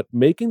so what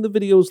making the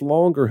videos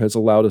longer has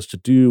allowed us to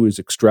do is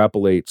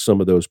extrapolate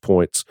some of those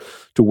points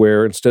to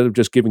where instead of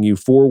just giving you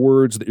 4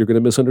 words that you're going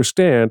to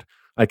misunderstand,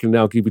 I can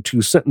now give you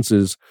 2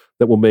 sentences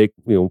that will make,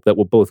 that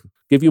will both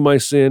give you my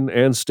sin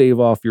and stave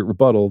off your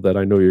rebuttal that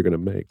I know you're going to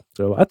make.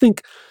 So I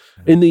think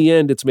in the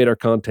end, it's made our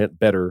content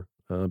better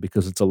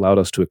because it's allowed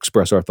us to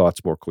express our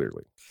thoughts more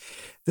clearly.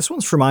 This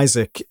one's from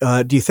Isaac.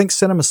 Do you think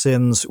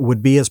CinemaSins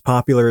would be as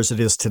popular as it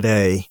is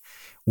today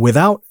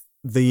without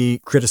the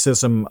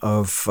criticism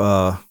of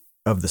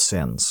the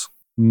sins?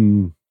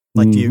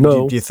 Like, do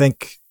you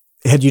think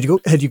had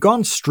you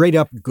gone straight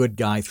up good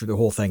guy through the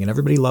whole thing and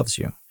everybody loves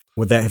you,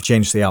 would that have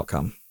changed the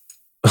outcome?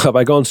 Have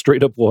I gone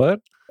straight up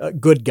what?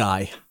 Good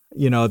guy.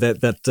 Everything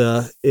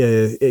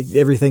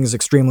is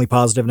extremely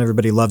positive and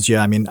everybody loves you.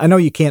 I mean, I know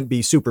you can't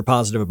be super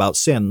positive about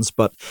sins,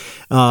 but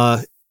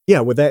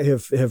would that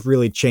have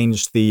really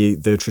changed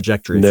the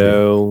trajectory?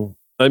 No.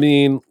 I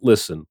mean,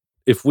 listen,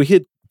 if we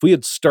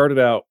had started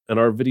out and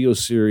our video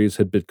series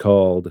had been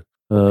called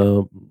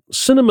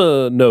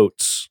Cinema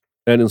Notes,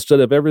 and instead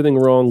of everything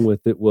wrong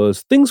with it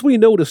was things we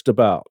noticed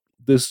about,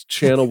 this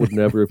channel would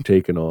never have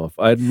taken off.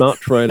 I'm not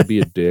trying to be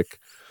a dick.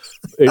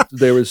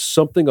 There is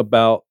something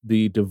about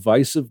the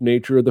divisive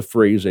nature of the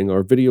phrasing.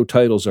 Our video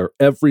titles are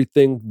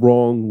everything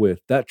wrong with.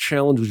 That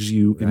challenges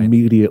you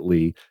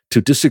immediately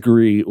to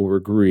disagree or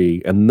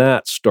agree, and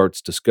that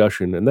starts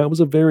discussion. And that was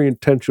a very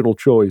intentional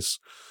choice.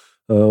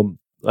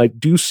 I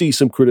do see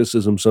some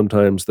criticism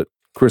sometimes that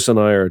Chris and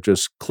I are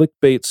just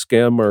clickbait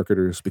scam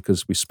marketers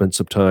because we spent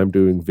some time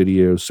doing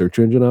video search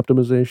engine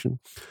optimization.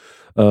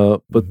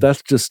 But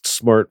that's just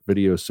smart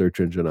video search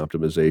engine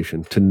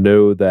optimization, to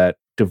know that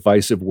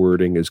divisive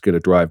wording is going to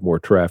drive more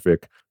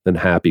traffic than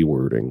happy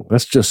wording.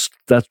 That's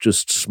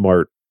just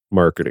smart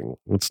marketing.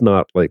 It's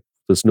not like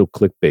there's no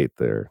clickbait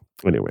there.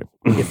 Anyway,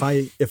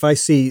 if I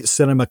see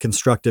cinema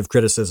constructive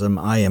criticism,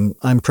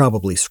 I'm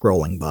probably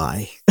scrolling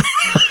by.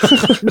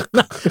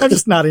 I'm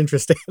just not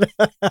interested.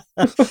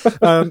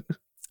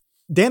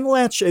 Dan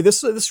Latch,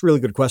 this is a really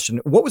good question.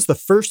 What was the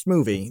first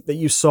movie that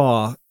you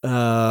saw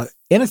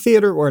in a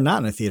theater or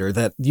not in a theater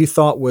that you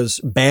thought was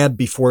bad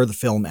before the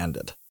film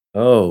ended?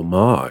 Oh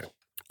my.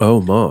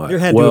 There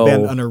had to have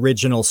been an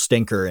original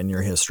stinker in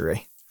your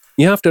history.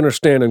 You have to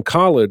understand, in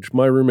college,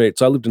 my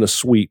roommates, I lived in a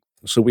suite,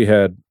 so we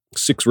had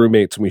 6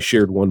 roommates and we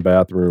shared one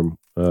bathroom.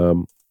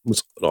 It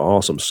was an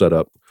awesome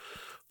setup.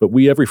 But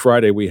every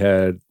Friday we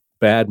had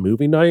bad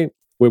movie night,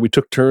 where we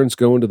took turns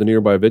going to the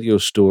nearby video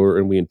store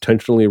and we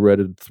intentionally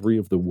rented 3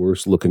 of the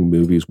worst looking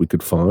movies we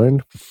could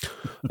find.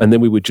 And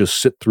then we would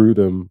just sit through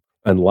them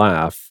and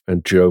laugh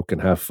and joke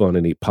and have fun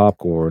and eat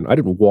popcorn. I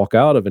didn't walk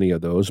out of any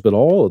of those, but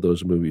all of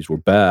those movies were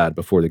bad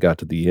before they got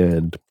to the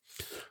end.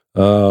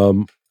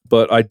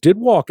 But I did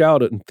walk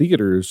out in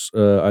theaters.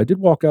 I did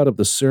walk out of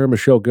the Sarah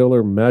Michelle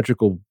Gellar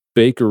magical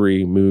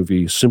bakery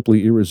movie,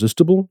 Simply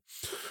Irresistible,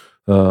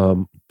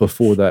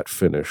 before that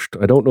finished.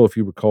 I don't know if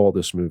you recall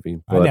this movie.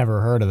 I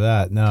never heard of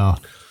that, no.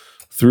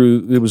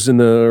 It was in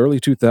the early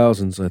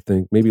 2000s, I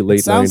think, maybe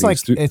late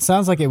 90s. It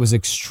sounds like it was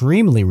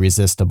extremely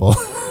resistible.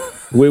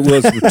 It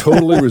was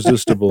totally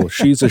resistible.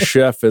 She's a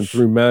chef, and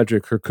through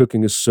magic, her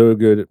cooking is so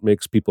good it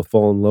makes people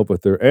fall in love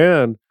with her.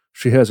 And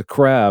she has a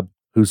crab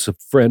who's a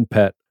friend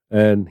pet,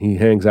 and he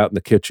hangs out in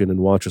the kitchen and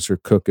watches her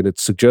cook, and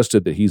it's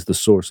suggested that he's the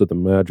source of the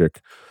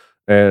magic.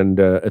 And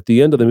at the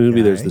end of the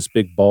movie, there's this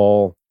big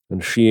ball,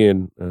 and she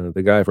and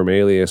the guy from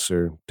Alias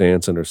are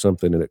dancing or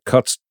something, and it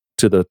cuts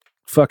to the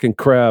fucking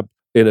crab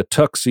in a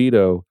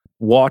tuxedo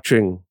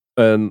watching.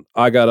 And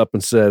I got up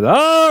and said,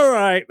 all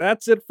right,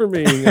 that's it for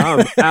me.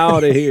 I'm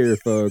out of here,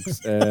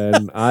 folks.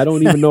 And I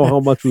don't even know how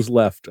much was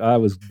left. I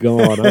was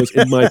gone. I was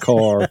in my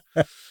car.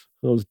 I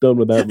was done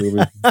with that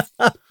movie.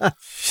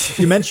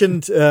 You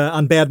mentioned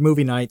on bad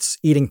movie nights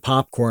eating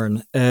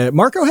popcorn.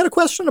 Marco had a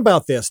question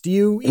about this. Do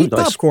you eat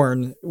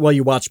popcorn while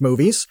you watch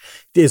movies?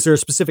 Is there a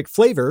specific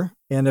flavor?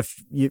 And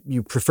if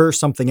you prefer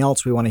something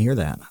else, we want to hear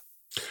that.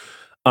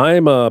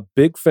 I'm a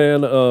big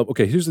fan of,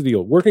 okay, here's the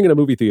deal. Working in a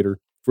movie theater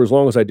for as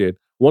long as I did,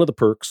 one of the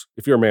perks,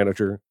 if you're a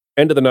manager,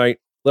 end of the night,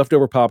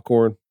 leftover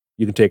popcorn,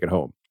 you can take it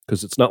home,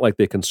 because it's not like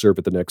they can serve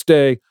it the next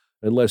day,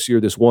 unless you're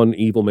this one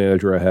evil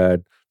manager I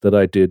had that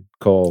I did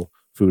call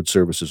food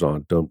services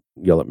on. Don't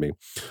yell at me.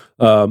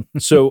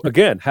 So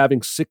again,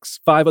 having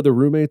 5 other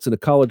roommates in a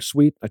college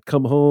suite, I'd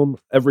come home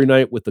every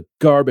night with a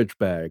garbage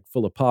bag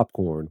full of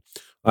popcorn.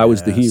 I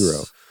was the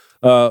hero.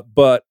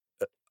 But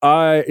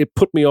it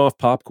put me off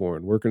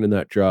popcorn working in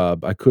that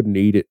job. I couldn't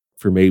eat it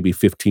for maybe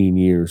 15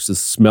 years. The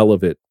smell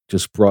of it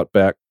just brought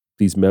back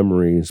these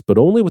memories. But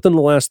only within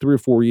the last 3 or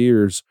 4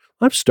 years,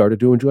 I've started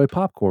to enjoy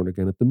popcorn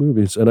again at the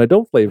movies. And I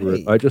don't flavor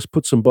it. I just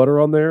put some butter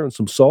on there and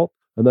some salt,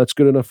 and that's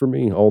good enough for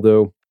me.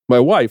 Although my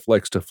wife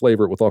likes to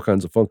flavor it with all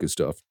kinds of funky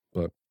stuff.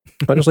 But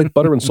I just like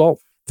butter and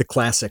salt. The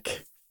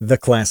classic.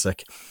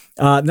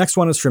 Next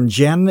one is from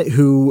Jen,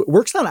 who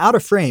works on Out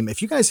of Frame.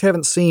 If you guys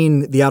haven't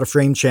seen the Out of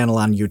Frame channel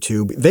on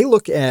YouTube, they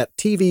look at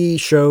TV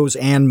shows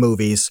and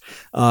movies,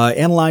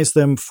 analyze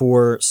them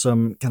for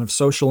some kind of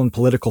social and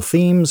political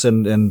themes,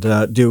 and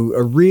do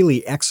a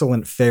really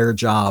excellent, fair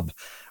job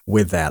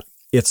with that.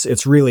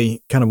 It's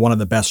really kind of one of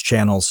the best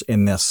channels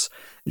in this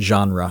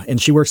genre.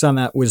 And she works on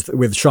that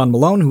with Sean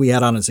Malone, who we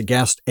had on as a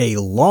guest a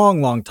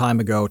long, long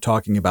time ago,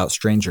 talking about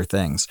Stranger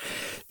Things.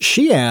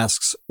 She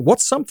asks,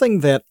 what's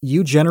something that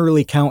you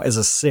generally count as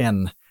a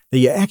sin that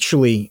you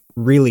actually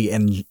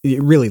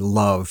really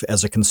love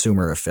as a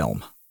consumer of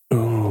film? There's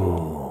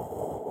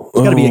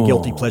got to be a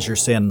guilty pleasure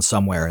sin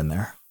somewhere in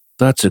there.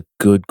 That's a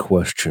good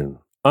question.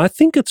 I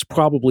think it's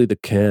probably the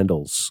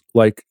candles.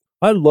 Like,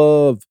 I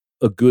love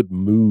a good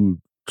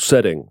mood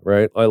setting,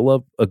 right? I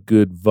love a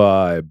good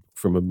vibe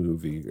from a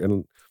movie.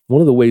 And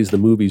one of the ways the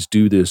movies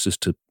do this is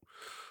to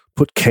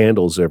put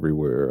candles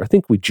everywhere. I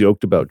think we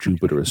joked about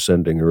Jupiter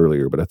Ascending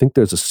earlier, but I think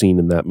there's a scene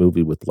in that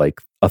movie with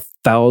like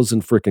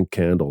 1,000 freaking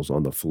candles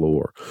on the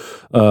floor.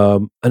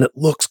 And it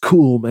looks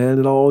cool, man.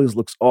 It always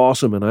looks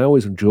awesome. And I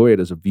always enjoy it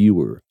as a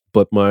viewer.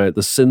 But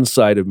the sin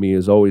side of me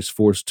is always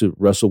forced to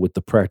wrestle with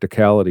the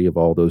practicality of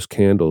all those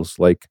candles.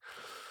 Like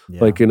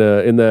in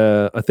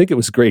the, I think it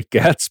was Great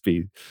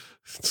Gatsby.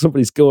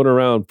 Somebody's going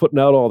around putting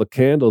out all the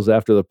candles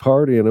after the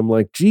party, and I'm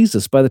like,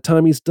 Jesus, by the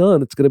time he's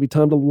done, it's going to be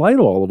time to light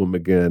all of them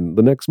again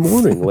the next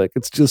morning. Like,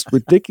 it's just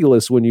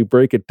ridiculous when you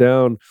break it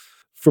down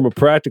from a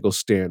practical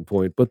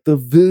standpoint, but the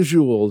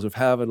visuals of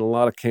having a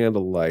lot of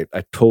candlelight,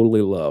 I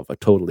totally love. I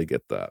totally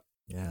get that.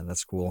 Yeah,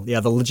 that's cool. Yeah,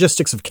 the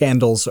logistics of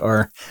candles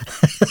are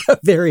a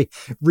very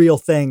real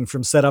thing,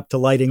 from setup to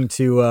lighting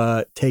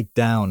to take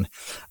down.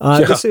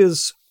 This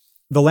is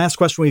the last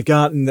question we've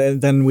got,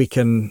 and then we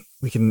can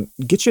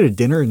get you to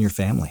dinner and your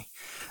family.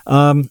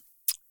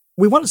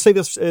 We want to say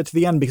this to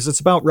the end because it's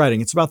about writing.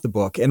 It's about the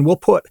book, and we'll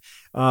put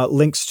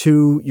links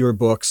to your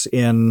books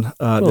in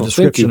the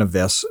description of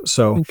this.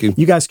 So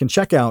you guys can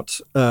check out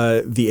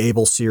the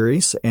Able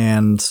series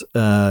and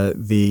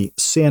the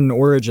Sin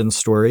origin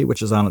story,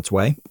 which is on its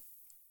way.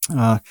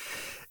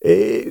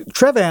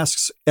 Trev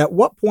asks, at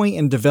what point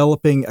in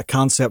developing a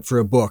concept for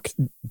a book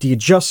do you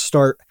just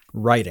start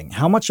writing?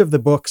 How much of the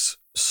book's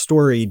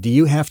story do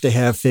you have to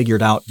have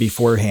figured out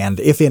beforehand,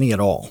 if any at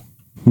all?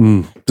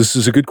 This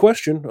is a good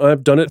question.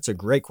 I've done it. That's a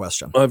great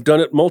question. I've done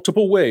it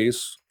multiple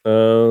ways.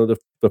 The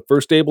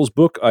first Abel's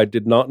book, I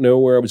did not know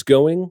where I was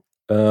going.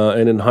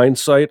 And in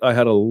hindsight, I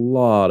had a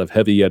lot of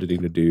heavy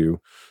editing to do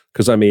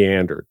because I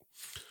meandered.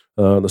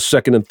 The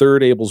second and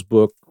third Abel's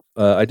book,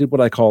 I did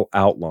what I call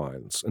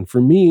outlines. And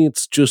for me,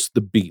 it's just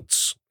the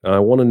beats. I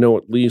want to know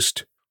at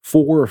least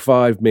 4 or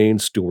 5 main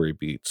story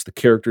beats. The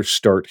characters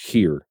start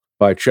here.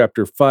 By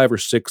chapter 5 or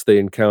 6, they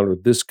encounter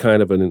this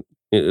kind of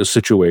a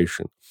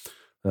situation.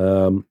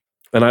 And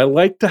I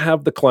like to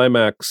have the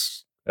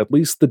climax, at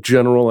least the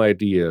general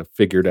idea,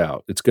 figured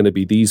out. It's going to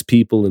be these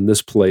people in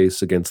this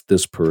place against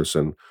this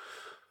person.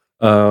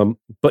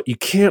 But you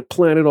can't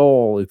plan it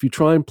all. If you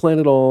try and plan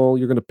it all,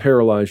 you're going to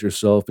paralyze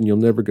yourself and you'll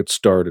never get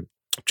started.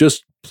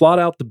 Just plot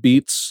out the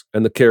beats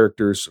and the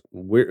characters,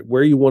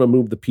 where you want to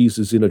move the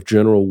pieces in a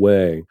general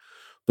way,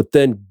 but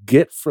then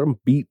get from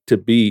beat to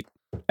beat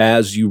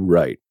as you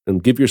write,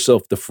 and give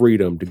yourself the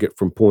freedom to get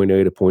from point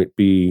A to point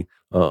B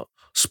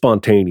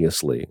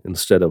spontaneously,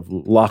 instead of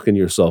locking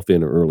yourself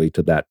in early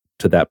to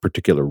that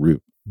particular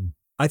route.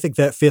 I think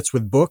that fits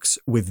with books,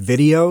 with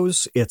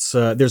videos. It's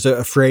there's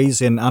a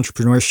phrase in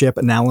entrepreneurship,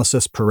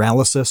 analysis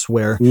paralysis,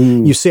 where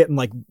you sit and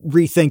like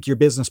rethink your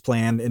business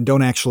plan and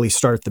don't actually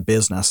start the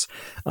business.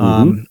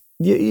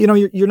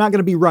 You're not going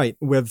to be right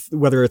with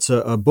whether it's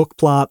a book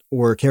plot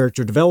or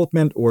character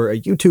development or a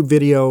YouTube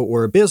video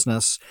or a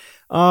business.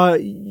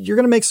 You're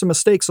going to make some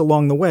mistakes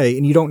along the way,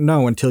 and you don't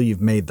know until you've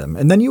made them.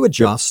 And then you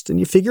adjust and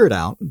you figure it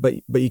out, but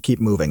you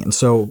keep moving. And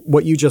so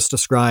what you just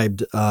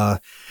described, I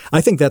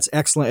think that's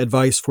excellent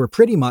advice for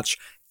pretty much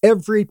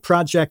every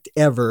project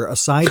ever,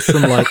 aside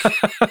from like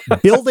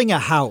building a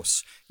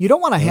house. You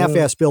don't want to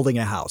half-ass building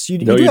a house. You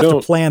do have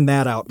to plan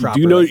that out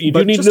properly. You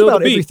do need to know about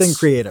the beats. Everything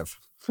creative.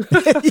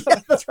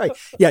 Yeah, that's right.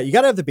 Yeah, you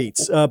got to have the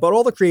beats, but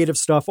all the creative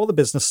stuff, all the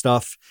business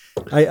stuff,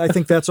 I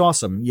think that's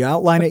awesome. You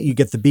outline it, you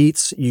get the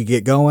beats, you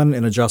get going,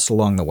 and adjust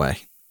along the way.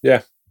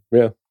 Yeah.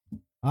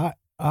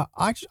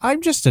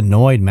 I'm just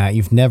annoyed, Matt.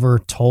 You've never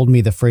told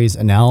me the phrase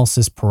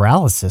analysis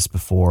paralysis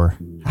before.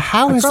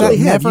 How has that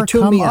never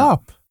come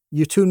up?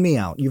 You tuned me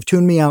out. You've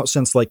tuned me out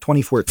since like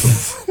 2014.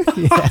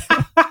 Yeah.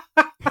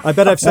 I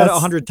bet I've said it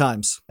 100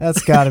 times.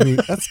 That's gotta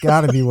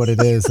be what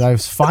it is. I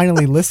was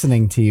finally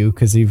listening to you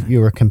because you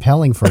were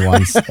compelling for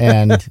once,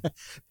 and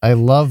I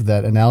love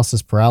that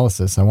analysis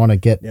paralysis. I want to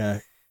get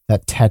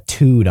that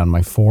tattooed on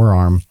my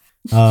forearm.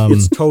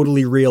 It's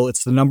totally real.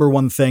 It's the number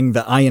one thing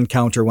that I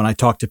encounter when I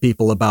talk to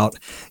people about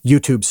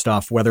YouTube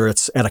stuff, whether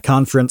it's at a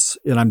conference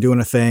and I'm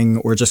doing a thing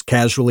or just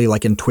casually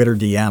like in Twitter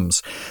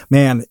DMs.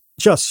 Man,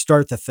 just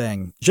start the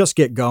thing. Just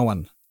get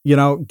going.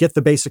 Get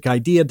the basic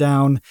idea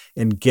down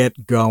and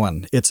get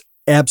going. It's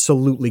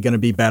absolutely going to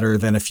be better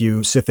than if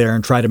you sit there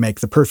and try to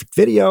make the perfect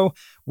video,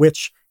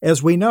 which,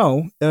 as we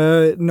know,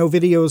 no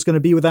video is going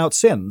to be without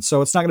sin.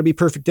 So it's not going to be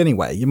perfect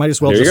anyway. You might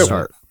as well just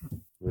start.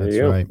 That's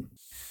right.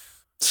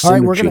 All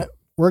right,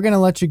 we're gonna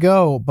let you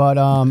go, but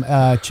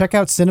check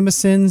out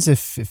CinemaSins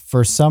if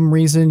for some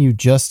reason you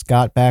just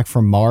got back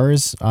from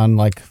Mars on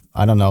an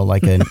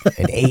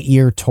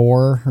 8-year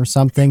tour or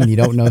something and you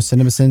don't know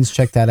CinemaSins.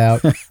 Check that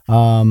out.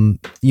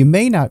 You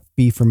may not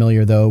be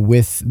familiar though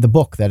with the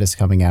book that is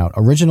coming out,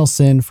 Original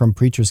Sin: From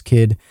Preacher's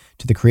Kid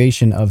to the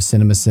Creation of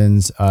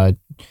CinemaSins.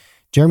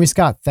 Jeremy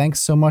Scott, thanks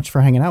so much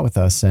for hanging out with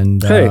us,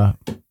 and have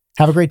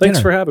a great dinner.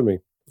 Thanks for having me.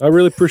 I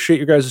really appreciate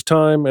your guys'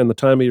 time and the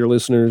time of your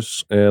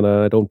listeners, and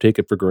I don't take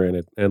it for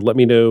granted. And let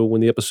me know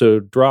when the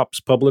episode drops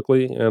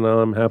publicly, and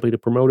I'm happy to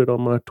promote it on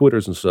my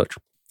Twitters and such.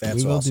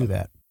 We will do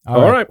that.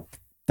 All right.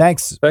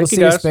 Thanks. We'll see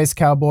you, Space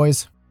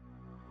Cowboys.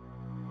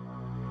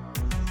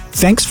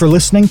 Thanks for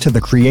listening to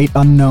The Create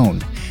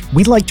Unknown.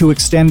 We'd like to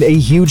extend a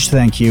huge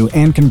thank you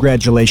and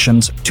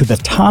congratulations to the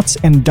Tots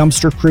and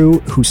Dumpster crew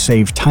who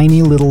save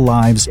tiny little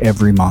lives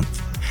every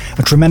month.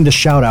 A tremendous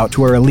shout out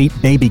to our elite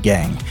baby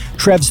gang: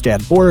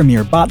 Trevstead,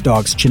 Boromir, Bot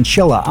Dogs,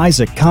 Chinchilla,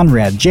 Isaac,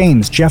 Conrad,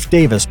 James, Jeff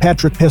Davis,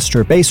 Patrick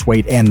Pister,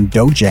 Baseweight, and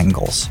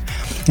Dojangles.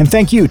 And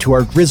thank you to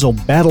our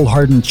grizzled,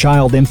 battle-hardened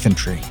child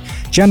infantry: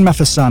 Jen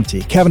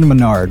Mefisanti, Kevin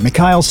Menard,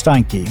 Mikhail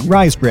Steinke,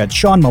 Risebread,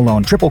 Sean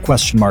Malone,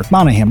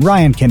 Monahim,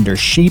 Ryan Kinder,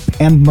 Sheep,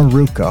 and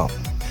Maruko.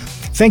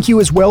 Thank you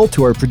as well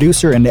to our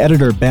producer and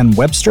editor Ben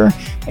Webster,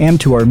 and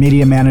to our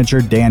media manager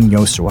Dan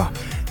Yosua.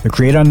 The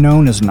Great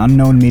Unknown is an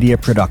Unknown Media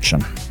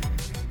production.